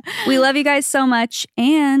 We love you guys so much.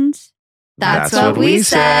 And that's what we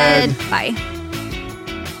said. Bye.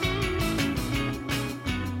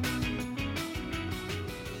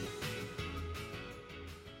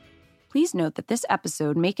 Please note that this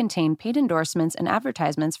episode may contain paid endorsements and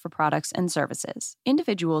advertisements for products and services.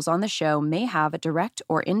 Individuals on the show may have a direct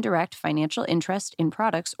or indirect financial interest in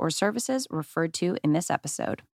products or services referred to in this episode.